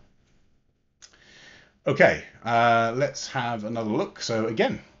of time. Okay, let's have another look. So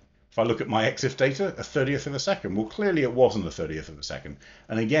again, if I look at my EXIF data, a 30th of a second. Well, clearly it wasn't a 30th of a second.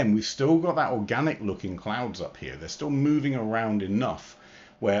 And again, we've still got that organic looking clouds up here. They're still moving around enough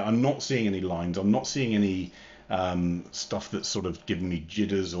where I'm not seeing any lines. I'm not seeing any stuff that's sort of giving me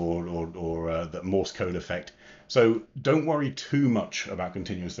jitters or that Morse code effect. So don't worry too much about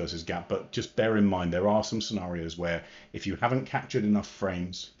continuous versus gap, but just bear in mind there are some scenarios where if you haven't captured enough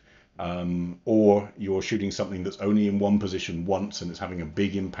frames, or you're shooting something that's only in one position once and it's having a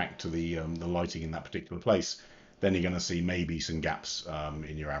big impact to the lighting in that particular place, then you're going to see maybe some gaps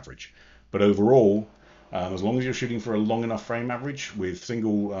in your average. But overall, as long as you're shooting for a long enough frame average with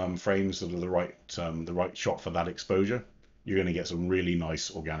single frames that are the right shot for that exposure, you're going to get some really nice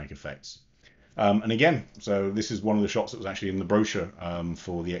organic effects. And again, so this is one of the shots that was actually in the brochure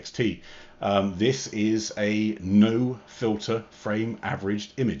for the XT. This is a no filter frame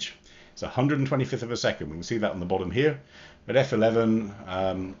averaged image. It's 125th of a second. We can see that on the bottom here at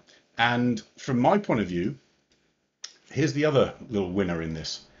f11. And from my point of view, here's the other little winner in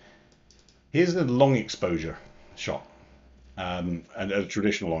this. Here's the long exposure shot, and a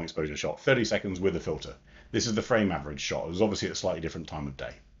traditional long exposure shot, 30 seconds with a filter. This is the frame average shot. It was obviously at a slightly different time of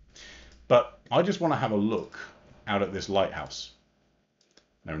day. But I just want to have a look out at this lighthouse.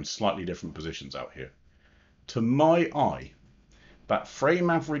 They're in slightly different positions out here. To my eye, that frame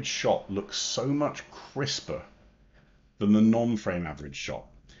average shot looks so much crisper than the non-frame average shot.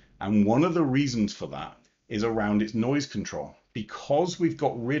 And one of the reasons for that is around its noise control. Because we've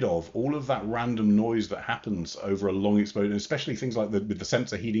got rid of all of that random noise that happens over a long exposure, especially things like with the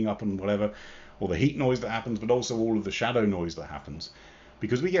sensor heating up and whatever, or the heat noise that happens, but also all of the shadow noise that happens.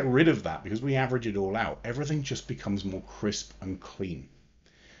 Because we get rid of that, because we average it all out, everything just becomes more crisp and clean.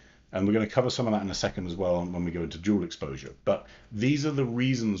 And we're going to cover some of that in a second as well when we go into dual exposure. But these are the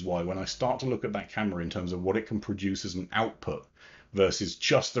reasons why when I start to look at that camera in terms of what it can produce as an output versus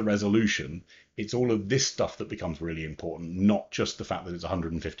just the resolution, it's all of this stuff that becomes really important, not just the fact that it's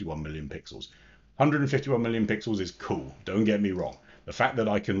 151 million pixels. 151 million pixels is cool, don't get me wrong. The fact that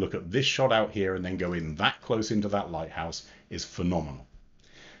I can look at this shot out here and then go in that close into that lighthouse is phenomenal.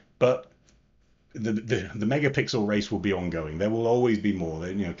 But the megapixel race will be ongoing. There will always be more.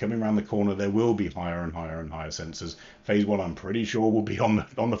 Coming around the corner, there will be higher and higher and higher sensors. Phase One, I'm pretty sure, will be on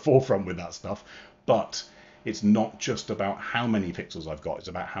the forefront with that stuff. But it's not just about how many pixels I've got. It's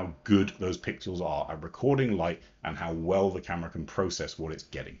about how good those pixels are at recording light and how well the camera can process what it's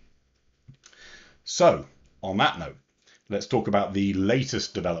getting. So, on that note, let's talk about the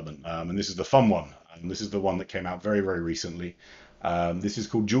latest development. And this is the fun one. And this is the one that came out very, very recently. This is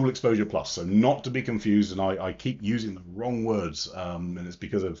called Dual Exposure Plus. So not to be confused, and I keep using the wrong words, and it's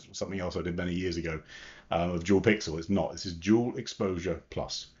because of something else I did many years ago of dual pixel. It's not. This is Dual Exposure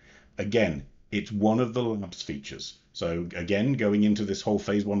Plus. Again, it's one of the lab's features. So again, going into this whole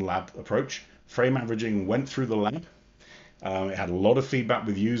Phase One lab approach, frame averaging went through the lab. It had a lot of feedback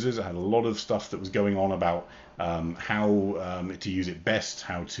with users. It had a lot of stuff that was going on about how to use it best,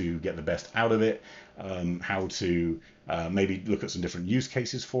 how to get the best out of it, how to maybe look at some different use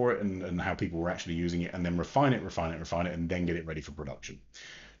cases for it and how people were actually using it, and then refine it, and then get it ready for production.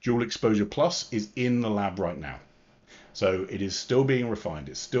 Dual Exposure Plus is in the lab right now. So it is still being refined.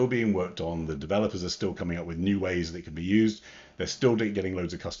 It's still being worked on. The developers are still coming up with new ways that it can be used. They're still getting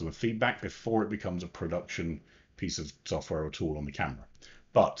loads of customer feedback before it becomes a production piece of software or tool on the camera.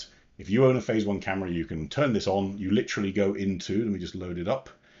 But if you own a Phase One camera, you can turn this on. You literally go into, let me just load it up.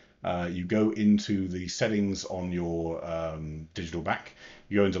 You go into the settings on your digital back.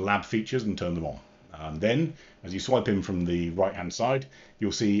 You go into lab features and turn them on. Then, as you swipe in from the right-hand side,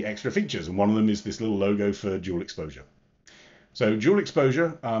 you'll see extra features. And one of them is this little logo for dual exposure. So dual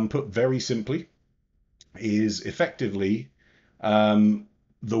exposure, put very simply, is effectively the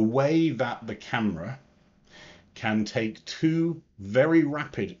way that the camera can take two very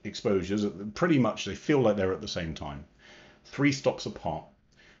rapid exposures, pretty much they feel like they're at the same time, 3 stops apart,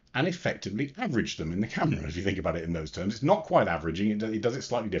 and effectively average them in the camera, if you think about it in those terms. It's not quite averaging, it does it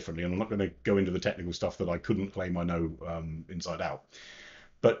slightly differently, and I'm not going to go into the technical stuff that I couldn't claim I know inside out.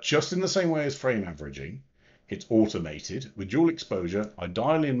 But just in the same way as frame averaging, it's automated. With dual exposure, I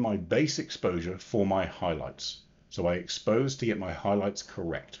dial in my base exposure for my highlights. So I expose to get my highlights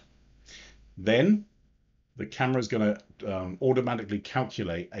correct. Then the camera is going to automatically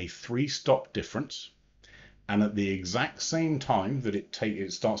calculate a 3-stop difference. And at the exact same time that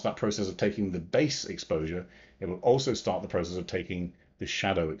it starts that process of taking the base exposure, it will also start the process of taking the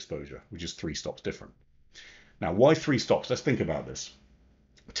shadow exposure, which is 3 stops different. Now, why 3 stops? Let's think about this.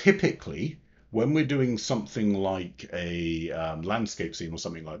 Typically, when we're doing something like a landscape scene or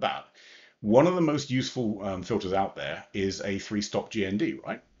something like that, one of the most useful filters out there is a 3-stop GND,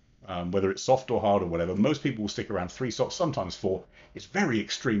 right? Whether it's soft or hard or whatever, most people will stick around 3 stops, sometimes 4. It's very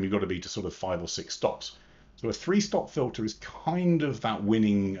extreme. You've got to be to sort of 5 or 6 stops. So a 3-stop filter is kind of that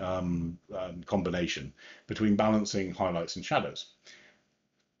winning combination between balancing highlights and shadows.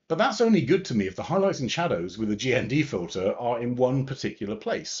 But that's only good to me if the highlights and shadows with a GND filter are in one particular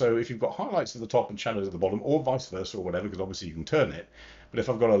place. So if you've got highlights at the top and shadows at the bottom, or vice versa or whatever, because obviously you can turn it. But if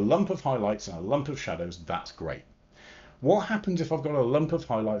I've got a lump of highlights and a lump of shadows, that's great. What happens if I've got a lump of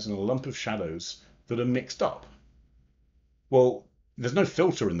highlights and a lump of shadows that are mixed up? Well, there's no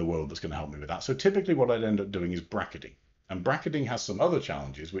filter in the world that's going to help me with that. So typically what I'd end up doing is bracketing. And bracketing has some other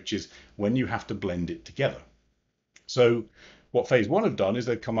challenges, which is when you have to blend it together. So what Phase One have done is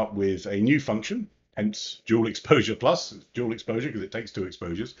they've come up with a new function, hence Dual Exposure Plus. It's dual exposure because it takes 2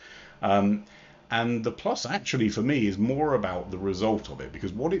 exposures. And the plus actually for me is more about the result of it,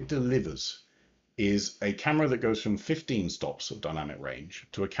 because what it delivers is a camera that goes from 15 stops of dynamic range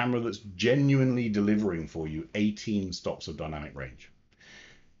to a camera that's genuinely delivering for you 18 stops of dynamic range.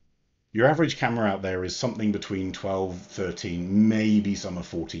 Your average camera out there is something between 12, 13, maybe some are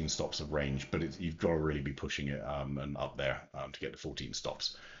 14 stops of range, but you've got to really be pushing it and up there to get to 14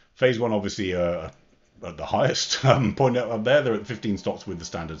 stops. Phase One obviously at the highest point up there, they're at 15 stops with the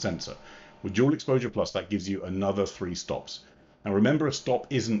standard sensor. With Dual Exposure Plus, that gives you another 3 stops. Now remember, a stop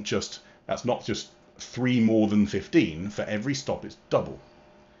isn't just, that's not just 3 more than 15. For every stop, it's double.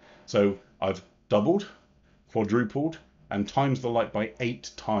 So I've doubled, quadrupled, and times the light by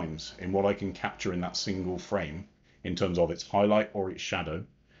 8 times in what I can capture in that single frame in terms of its highlight or its shadow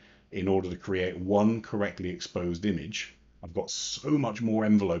in order to create one correctly exposed image. I've got so much more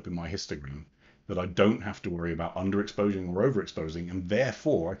envelope in my histogram that I don't have to worry about underexposing or overexposing, and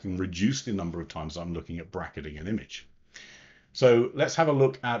therefore I can reduce the number of times I'm looking at bracketing an image. So let's have a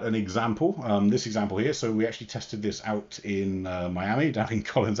look at an example, this example here. So we actually tested this out in Miami, down in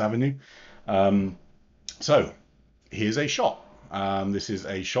Collins Avenue. So here's a shot. This is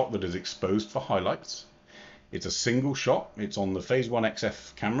a shot that is exposed for highlights. It's a single shot. It's on the Phase One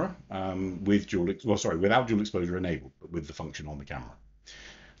XF camera without dual exposure enabled, but with the function on the camera.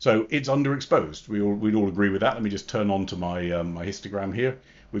 So it's underexposed. We'd all agree with that. Let me just turn on to my histogram here.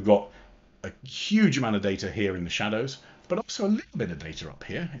 We've got a huge amount of data here in the shadows, but also a little bit of data up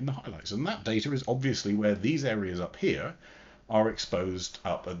here in the highlights. And that data is obviously where these areas up here are exposed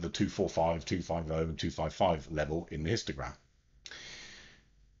up at the 245, 250, and 255 level in the histogram.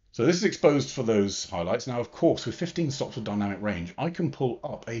 So this is exposed for those highlights. Now, of course, with 15 stops of dynamic range, I can pull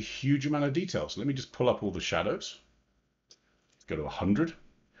up a huge amount of detail. So let me just pull up all the shadows. Let's go to 100.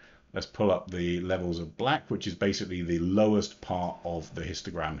 Let's pull up the levels of black, which is basically the lowest part of the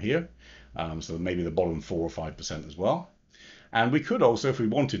histogram here. So maybe the bottom 4 or 5% as well. And we could also, if we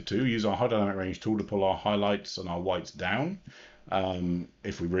wanted to, use our high dynamic range tool to pull our highlights and our whites down.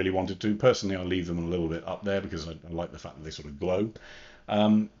 If we really wanted to. Personally, I leave them a little bit up there because I like the fact that they sort of glow.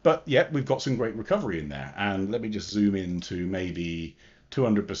 But yeah, we've got some great recovery in there. And let me just zoom in to maybe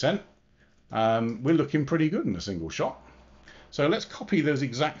 200%. We're looking pretty good in a single shot. So let's copy those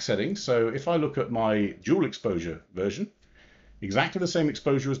exact settings. So if I look at my dual exposure version, exactly the same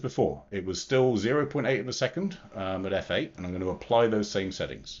exposure as before. It was still 0.8 of a second at f8, and I'm going to apply those same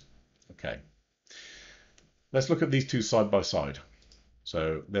settings. Okay. Let's look at these two side by side.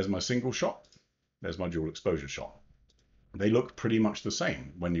 So there's my single shot. There's my dual exposure shot. They look pretty much the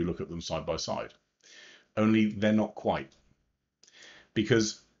same when you look at them side by side, only they're not quite.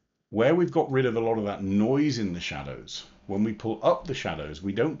 Because where we've got rid of a lot of that noise in the shadows, when we pull up the shadows,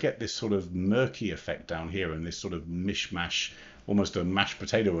 we don't get this sort of murky effect down here and this sort of mishmash, almost a mashed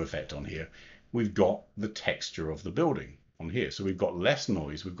potato effect on here. We've got the texture of the building on here. So we've got less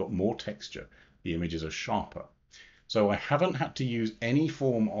noise, we've got more texture. The images are sharper. So I haven't had to use any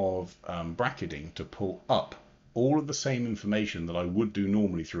form of bracketing to pull up all of the same information that I would do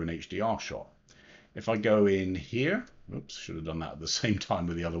normally through an HDR shot. If I go in here, oops, should have done that at the same time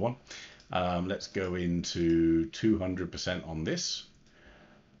with the other one. Let's go into 200% on this,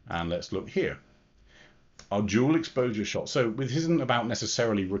 and let's look here. Our dual exposure shot. So this isn't about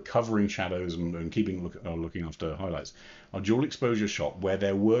necessarily recovering shadows and looking after highlights. Our dual exposure shot, where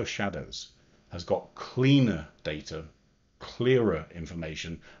there were shadows, has got cleaner data, clearer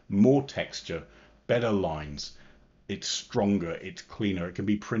information, more texture, better lines. It's stronger, it's cleaner, it can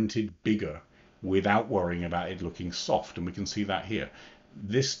be printed bigger without worrying about it looking soft, and we can see that here.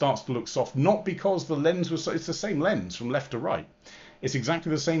 This starts to look soft, not because the lens was, it's the same lens from left to right. It's exactly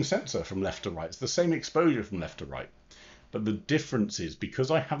the same sensor from left to right. It's the same exposure from left to right. But the difference is,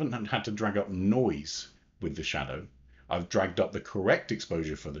 because I haven't had to drag up noise with the shadow, I've dragged up the correct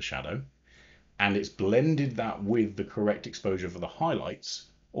exposure for the shadow, and it's blended that with the correct exposure for the highlights.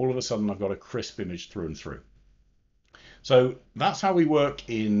 All of a sudden, I've got a crisp image through and through. So that's how we work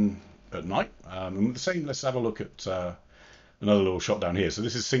at night. And the same, let's have a look at another little shot down here. So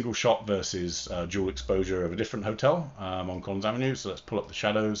this is single shot versus dual exposure of a different hotel on Collins Avenue. So let's pull up the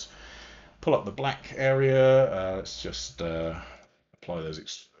shadows, pull up the black area. Let's just apply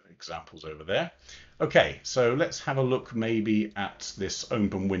those examples over there. Okay, so let's have a look maybe at this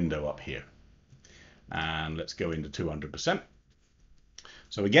open window up here. And let's go into 200%.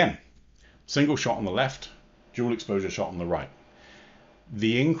 So again, single shot on the left, dual exposure shot on the right.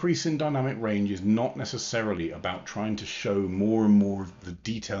 The increase in dynamic range is not necessarily about trying to show more and more of the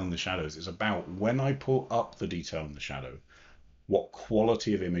detail in the shadows. It's about, when I pull up the detail in the shadow, what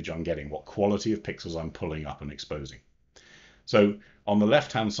quality of image I'm getting, what quality of pixels I'm pulling up and exposing. So on the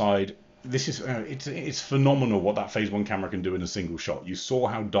left-hand side, this is it's phenomenal what that Phase One camera can do in a single shot. You saw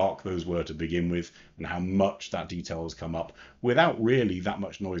how dark those were to begin with and how much that detail has come up without really that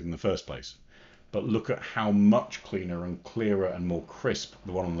much noise in the first place. But look at how much cleaner and clearer and more crisp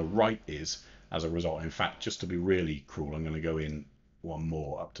the one on the right is as a result. In fact, just to be really cruel, I'm going to go in one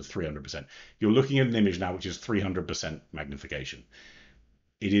more up to 300%. You're looking at an image now which is 300% magnification.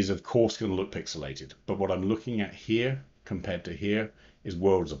 It is, of course, going to look pixelated, but what I'm looking at here compared to here is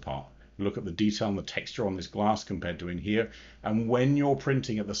worlds apart. Look at the detail and the texture on this glass compared to in here. And when you're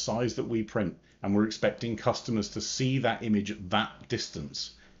printing at the size that we print, and we're expecting customers to see that image at that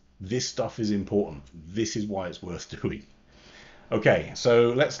distance, this stuff is important. This is why it's worth doing. Okay,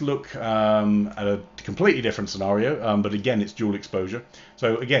 so let's look at a completely different scenario, but again, it's dual exposure.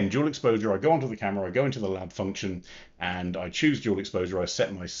 So again, dual exposure, I go onto the camera, I go into the lab function, and I choose dual exposure. I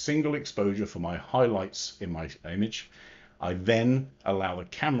set my single exposure for my highlights in my image. I then allow the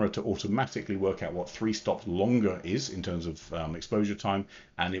camera to automatically work out what 3 stops longer is in terms of exposure time,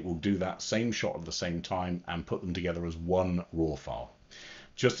 and it will do that same shot at the same time and put them together as one raw file.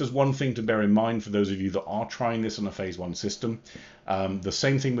 Just as one thing to bear in mind for those of you that are trying this on a phase one system, the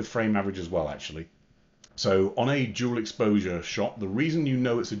same thing with frame average as well, actually. So on a dual exposure shot, the reason you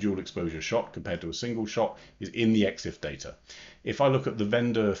know it's a dual exposure shot compared to a single shot is in the EXIF data. If I look at the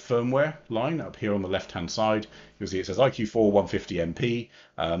vendor firmware line up here on the left-hand side, you'll see it says IQ4 150MP,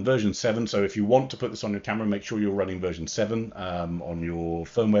 version 7. So if you want to put this on your camera, make sure you're running version 7 on your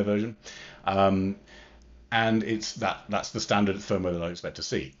firmware version. And that's the standard firmware that I expect to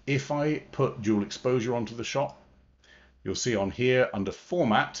see. If I put dual exposure onto the shot, you'll see on here under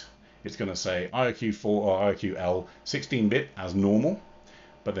format, it's going to say IQ4 or IQL 16-bit as normal,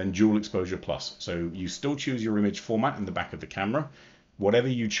 but then dual exposure plus. So you still choose your image format in the back of the camera. Whatever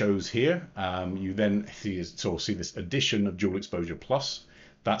you chose here, you then see this addition of dual exposure plus.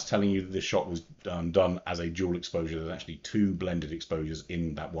 That's telling you that this shot was done as a dual exposure. There's actually 2 blended exposures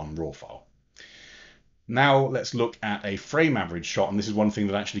in that one raw file. Now let's look at a frame average shot, and this is one thing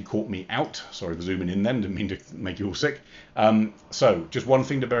that actually caught me out. Sorry for zooming in then, didn't mean to make you all sick. So just one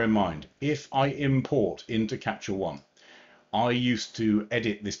thing to bear in mind. If I import into Capture One, I used to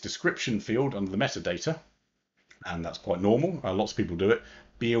edit this description field under the metadata, and that's quite normal. Lots of people do it.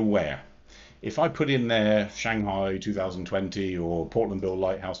 Be aware. If I put in there Shanghai 2020 or Portland Bill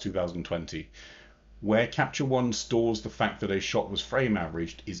Lighthouse 2020, where Capture One stores the fact that a shot was frame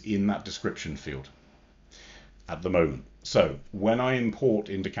averaged is in that description field at the moment. So when I import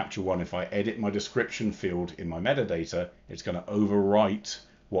into Capture One, if I edit my description field in my metadata, it's going to overwrite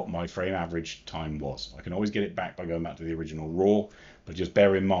what my frame average time was. I can always get it back by going back to the original raw, but just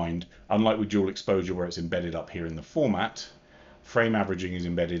bear in mind, unlike with dual exposure where it's embedded up here in the format, frame averaging is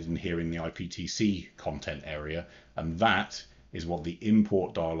embedded in here in the IPTC content area, and that is what the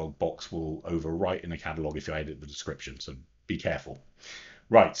import dialog box will overwrite in a catalog if you edit the description, so be careful.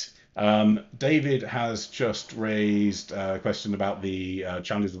 Right, David has just raised a question about the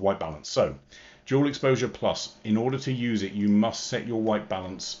challenges of white balance. So, dual exposure plus, in order to use it, you must set your white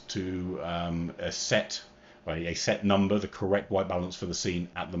balance to a set number, the correct white balance for the scene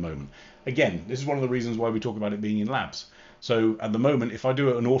at the moment. Again, this is one of the reasons why we talk about it being in labs. So at the moment, if I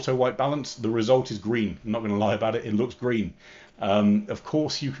do an auto white balance, the result is green. I'm not going to lie about it, it looks green. Of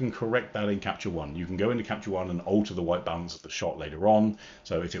course, you can correct that in Capture One. You can go into Capture One and alter the white balance of the shot later on.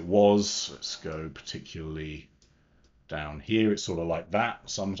 So if it was, let's go particularly down here, it's sort of like that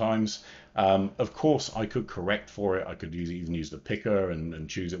sometimes. Of course, I could correct for it. I could even use the picker and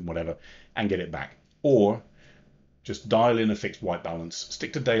choose it and whatever and get it back. Or just dial in a fixed white balance.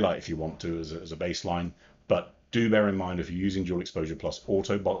 Stick to daylight if you want to as a baseline, but do bear in mind if you're using dual exposure plus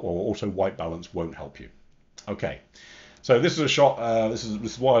auto white balance won't help you. Okay. So this is a shot, this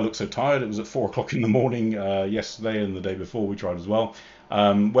is why I look so tired. It was at 4 o'clock in the morning yesterday and the day before we tried as well.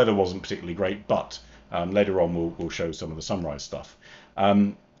 Weather wasn't particularly great, but later on we'll show some of the sunrise stuff.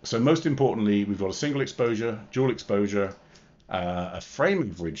 So most importantly, we've got a single exposure, dual exposure, a frame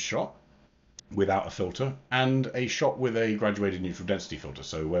average shot without a filter, and a shot with a graduated neutral density filter.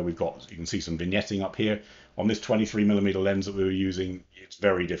 So where we've got, you can see some vignetting up here. On this 23mm lens that we were using, it's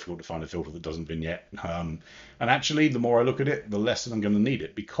very difficult to find a filter that doesn't vignette. And actually, the more I look at it, the less I'm going to need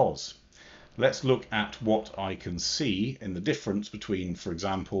it, because let's look at what I can see in the difference between, for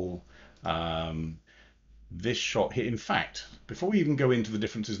example, this shot here. In fact, before we even go into the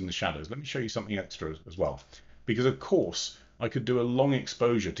differences in the shadows, let me show you something extra as well. Because of course, I could do a long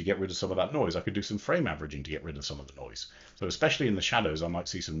exposure to get rid of some of that noise. I could do some frame averaging to get rid of some of the noise. So especially in the shadows, I might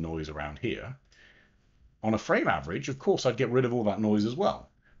see some noise around here. On a frame average, of course, I'd get rid of all that noise as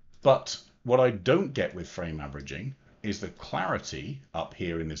well. But what I don't get with frame averaging is the clarity up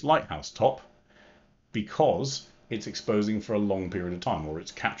here in this lighthouse top, because it's exposing for a long period of time, or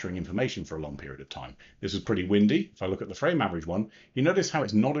it's capturing information for a long period of time. This is pretty windy. If I look at the frame average one, you notice how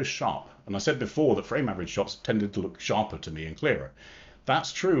it's not as sharp. And I said before that frame average shots tended to look sharper to me and clearer.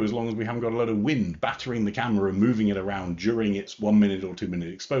 That's true as long as we haven't got a lot of wind battering the camera and moving it around during its 1 minute or 2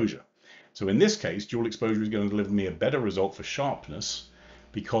 minute exposure. So in this case, dual exposure is going to deliver me a better result for sharpness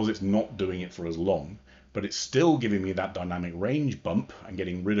because it's not doing it for as long, but it's still giving me that dynamic range bump and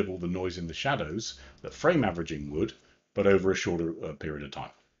getting rid of all the noise in the shadows that frame averaging would, but over a shorter period of time.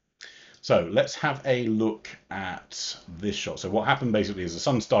 So let's have a look at this shot. So what happened basically is the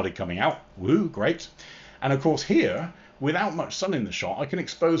sun started coming out. Woo, great. And of course here, without much sun in the shot, I can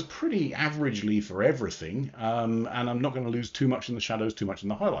expose pretty averagely for everything, and I'm not going to lose too much in the shadows, too much in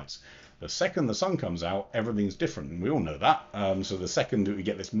the highlights. The second the sun comes out, everything's different, and we all know that. So the second that we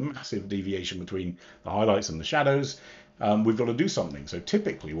get this massive deviation between the highlights and the shadows, we've got to do something. So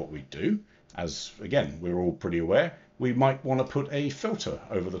typically what we do, as again, we're all pretty aware, we might want to put a filter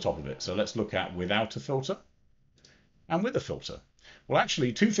over the top of it. So let's look at without a filter and with a filter. Well,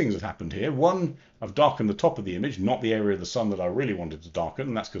 actually, two things have happened here. One, I've darkened the top of the image, not the area of the sun that I really wanted to darken,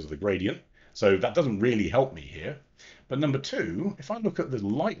 and that's because of the gradient. So that doesn't really help me here. But number two, if I look at the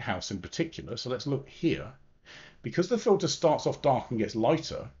lighthouse in particular, so let's look here, because the filter starts off dark and gets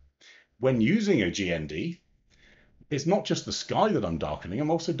lighter, when using a GND, it's not just the sky that I'm darkening, I'm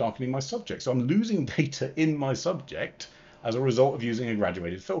also darkening my subject. So I'm losing data in my subject as a result of using a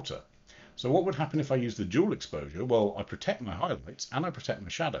graduated filter. So what would happen if I use the dual exposure? Well, I protect my highlights and I protect my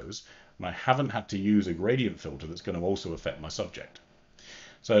shadows, and I haven't had to use a gradient filter that's going to also affect my subject.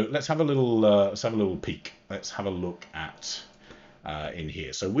 So let's have a little peek. Let's have a look at in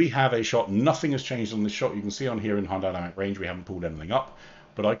here. So we have a shot. Nothing has changed on this shot. You can see on here in high dynamic range we haven't pulled anything up,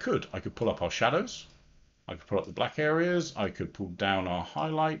 but I could pull up our shadows. I could pull up the black areas. I could pull down our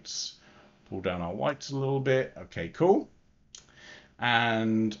highlights, pull down our whites a little bit. Okay, cool.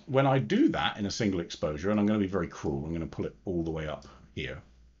 And when I do that in a single exposure, and I'm going to be very cruel, I'm going to pull it all the way up here.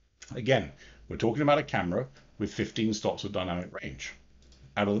 Again, we're talking about a camera with 15 stops of dynamic range.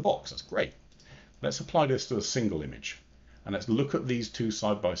 Out of the box, that's great. Let's apply this to a single image. And let's look at these two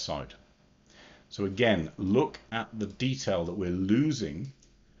side by side. So again, look at the detail that we're losing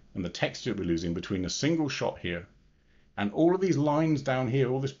and the texture we're losing between a single shot here and all of these lines down here,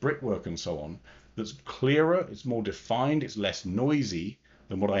 all this brickwork and so on, that's clearer, it's more defined, it's less noisy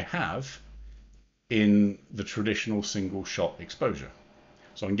than what I have in the traditional single shot exposure.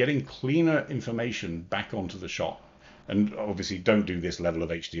 So I'm getting cleaner information back onto the shot. And obviously don't do this level of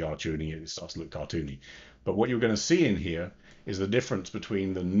HDR tuning, it starts to look cartoony. But what you're going to see in here is the difference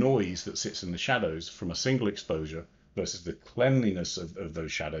between the noise that sits in the shadows from a single exposure versus the cleanliness of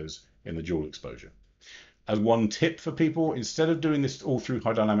those shadows in the dual exposure. As one tip for people, instead of doing this all through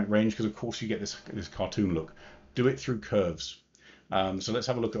high dynamic range, because of course you get this cartoon look, do it through curves. So let's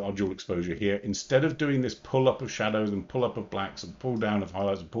have a look at our dual exposure here. Instead of doing this pull up of shadows and pull up of blacks and pull down of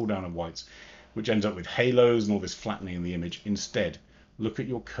highlights and pull down of whites, which ends up with halos and all this flattening in the image, instead look at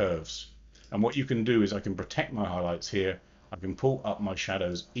your curves. And what you can do is I can protect my highlights here, I can pull up my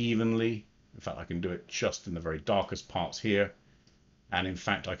shadows evenly. In fact, I can do it just in the very darkest parts here. And in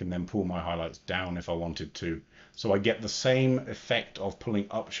fact, I can then pull my highlights down if I wanted to. So I get the same effect of pulling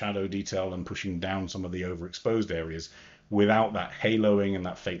up shadow detail and pushing down some of the overexposed areas without that haloing and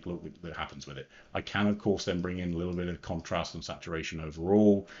that fake look that happens with it. I can, of course, then bring in a little bit of contrast and saturation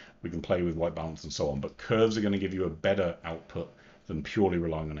overall. We can play with white balance and so on, but curves are going to give you a better output than purely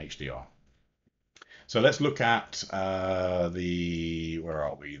relying on HDR. So let's look at where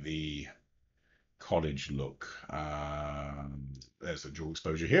are we? The cottage look. There's the dual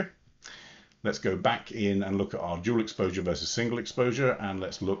exposure here. Let's go back in and look at our dual exposure versus single exposure, and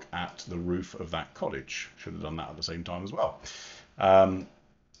let's look at the roof of that cottage. Should have done that at the same time as well.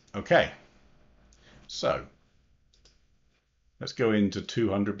 Okay, so let's go into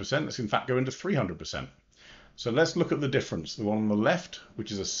 200%. Let's in fact go into 300%. So let's look at the difference. The one on the left,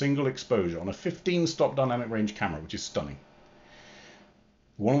 which is a single exposure on a 15-stop dynamic range camera, which is stunning.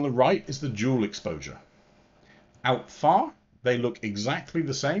 The one on the right is the dual exposure. Out far, they look exactly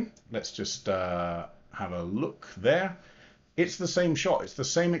the same. Let's just have a look there. It's the same shot. It's the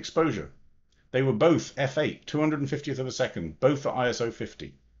same exposure. They were both f8, 250th of a second, both at ISO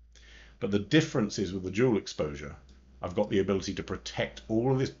 50. But the difference is with the dual exposure, I've got the ability to protect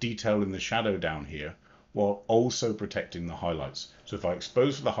all of this detail in the shadow down here while also protecting the highlights. So if I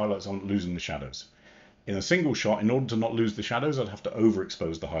expose for the highlights, I'm losing the shadows. In a single shot, in order to not lose the shadows, I'd have to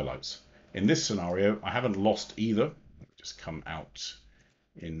overexpose the highlights. In this scenario, I haven't lost either. Let me just come out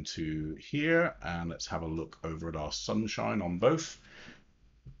into here and let's have a look over at our sunshine on both.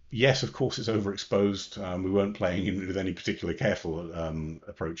 Yes, of course, it's overexposed. We weren't playing with any particular careful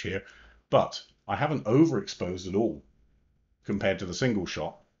approach here, but I haven't overexposed at all compared to the single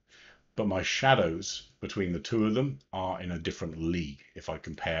shot. But my shadows between the two of them are in a different league if I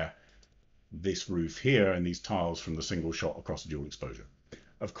compare this roof here and these tiles from the single shot across the dual exposure.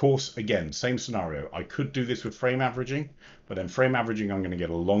 Of course, again, same scenario. I could do this with frame averaging, but then frame averaging, I'm going to get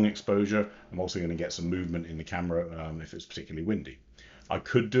a long exposure. I'm also going to get some movement in the camera if it's particularly windy. I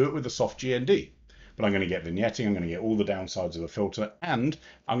could do it with a soft GND, but I'm going to get vignetting, I'm going to get all the downsides of a filter, and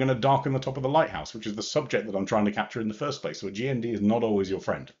I'm going to darken the top of the lighthouse, which is the subject that I'm trying to capture in the first place. So a GND is not always your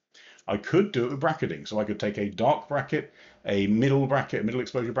friend. I could do it with bracketing. So I could take a dark bracket, a middle bracket, a middle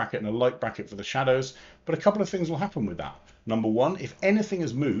exposure bracket, and a light bracket for the shadows. But a couple of things will happen with that. Number one, if anything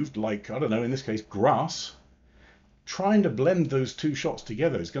has moved, like, I don't know, in this case, grass, trying to blend those two shots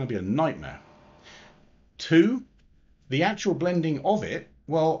together is going to be a nightmare. Two, the actual blending of it,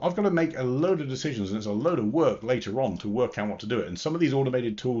 well, I've got to make a load of decisions and it's a load of work later on to work out what to do it. And some of these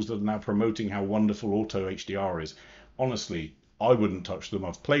automated tools that are now promoting how wonderful auto HDR is, honestly, I wouldn't touch them.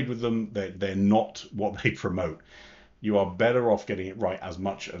 I've played with them. They're not what they promote. You are better off getting it right as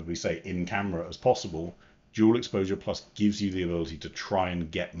much as we say in camera as possible. Dual Exposure Plus gives you the ability to try and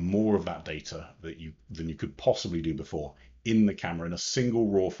get more of that data than you could possibly do before in the camera in a single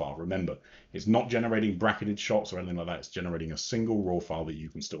raw file. Remember, it's not generating bracketed shots or anything like that. It's generating a single raw file that you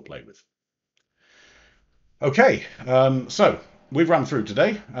can still play with. Okay, so we've run through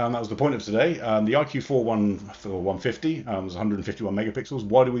today. That was the point of today. The IQ4 150 was 151 megapixels.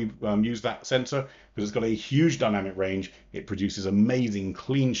 Why do we use that sensor? Because it's got a huge dynamic range. It produces amazing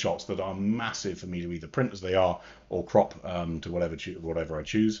clean shots that are massive for me to either print as they are or crop to whatever I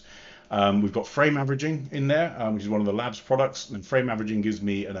choose. We've got frame averaging in there, which is one of the lab's products. And frame averaging gives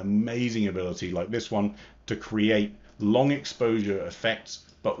me an amazing ability like this one to create long exposure effects,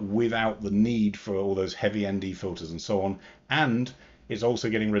 but without the need for all those heavy ND filters and so on. And it's also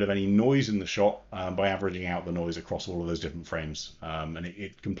getting rid of any noise in the shot by averaging out the noise across all of those different frames. And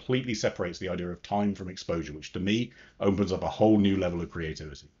it completely separates the idea of time from exposure, which to me opens up a whole new level of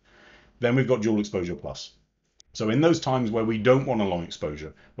creativity. Then we've got Dual Exposure Plus. So in those times where we don't want a long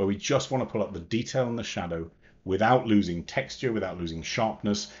exposure, where we just want to pull up the detail and the shadow without losing texture, without losing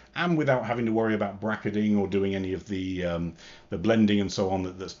sharpness, and without having to worry about bracketing or doing any of the blending and so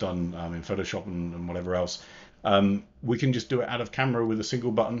on that's done in Photoshop and whatever else, we can just do it out of camera with a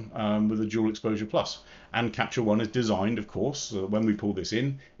single button with a Dual Exposure Plus. And Capture One is designed, of course, so that when we pull this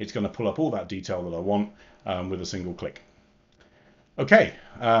in, it's going to pull up all that detail that I want with a single click. Okay,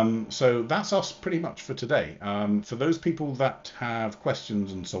 so that's us pretty much for today. For those people that have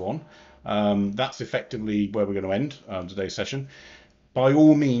questions and so on, that's effectively where we're going to end today's session. By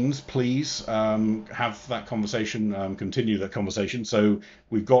all means, please have that conversation, continue that conversation. So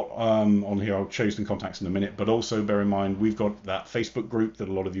we've got on here, I'll show you some contacts in a minute, but also bear in mind, we've got that Facebook group that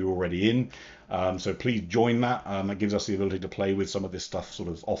a lot of you are already in. So please join that. That gives us the ability to play with some of this stuff sort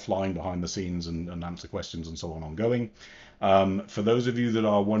of offline behind the scenes and answer questions and so on ongoing. For those of you that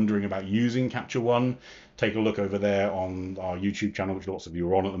are wondering about using Capture One, take a look over there on our YouTube channel, which lots of you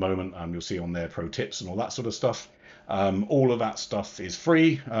are on at the moment. You'll see on there pro tips and all that sort of stuff. All of that stuff is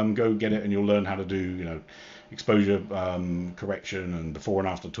free. Go get it and you'll learn how to do, exposure correction and before and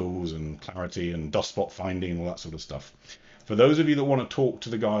after tools and clarity and dust spot finding and all that sort of stuff. For those of you that want to talk to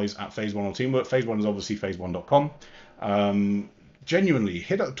the guys at Phase One or Teamwork, Phase One is obviously phase1.com. Genuinely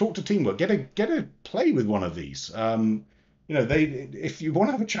talk to Teamwork. Get a play with one of these. If you want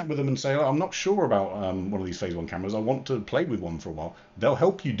to have a chat with them and say, I'm not sure about one of these Phase One cameras, I want to play with one for a while, they'll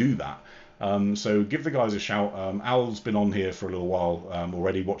help you do that. So give the guys a shout. Al's been on here for a little while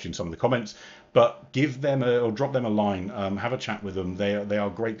already, watching some of the comments, but give them or drop them a line, have a chat with them. They are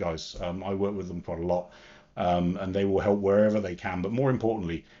great guys. I work with them quite a lot, and they will help wherever they can. But more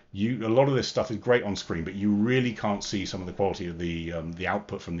importantly, a lot of this stuff is great on screen, but you really can't see some of the quality of the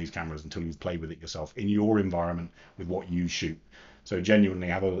output from these cameras until you've played with it yourself in your environment with what you shoot. So genuinely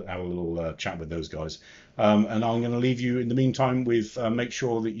have a little chat with those guys. And I'm going to leave you in the meantime with make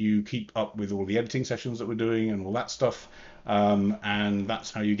sure that you keep up with all the editing sessions that we're doing and all that stuff. And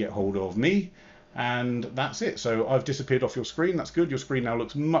that's how you get hold of me. And that's it. So I've disappeared off your screen. That's good. Your screen now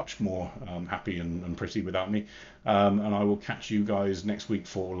looks much more happy and pretty without me. And I will catch you guys next week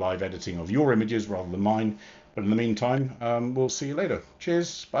for live editing of your images rather than mine. But in the meantime, we'll see you later.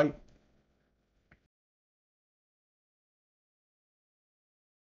 Cheers. Bye.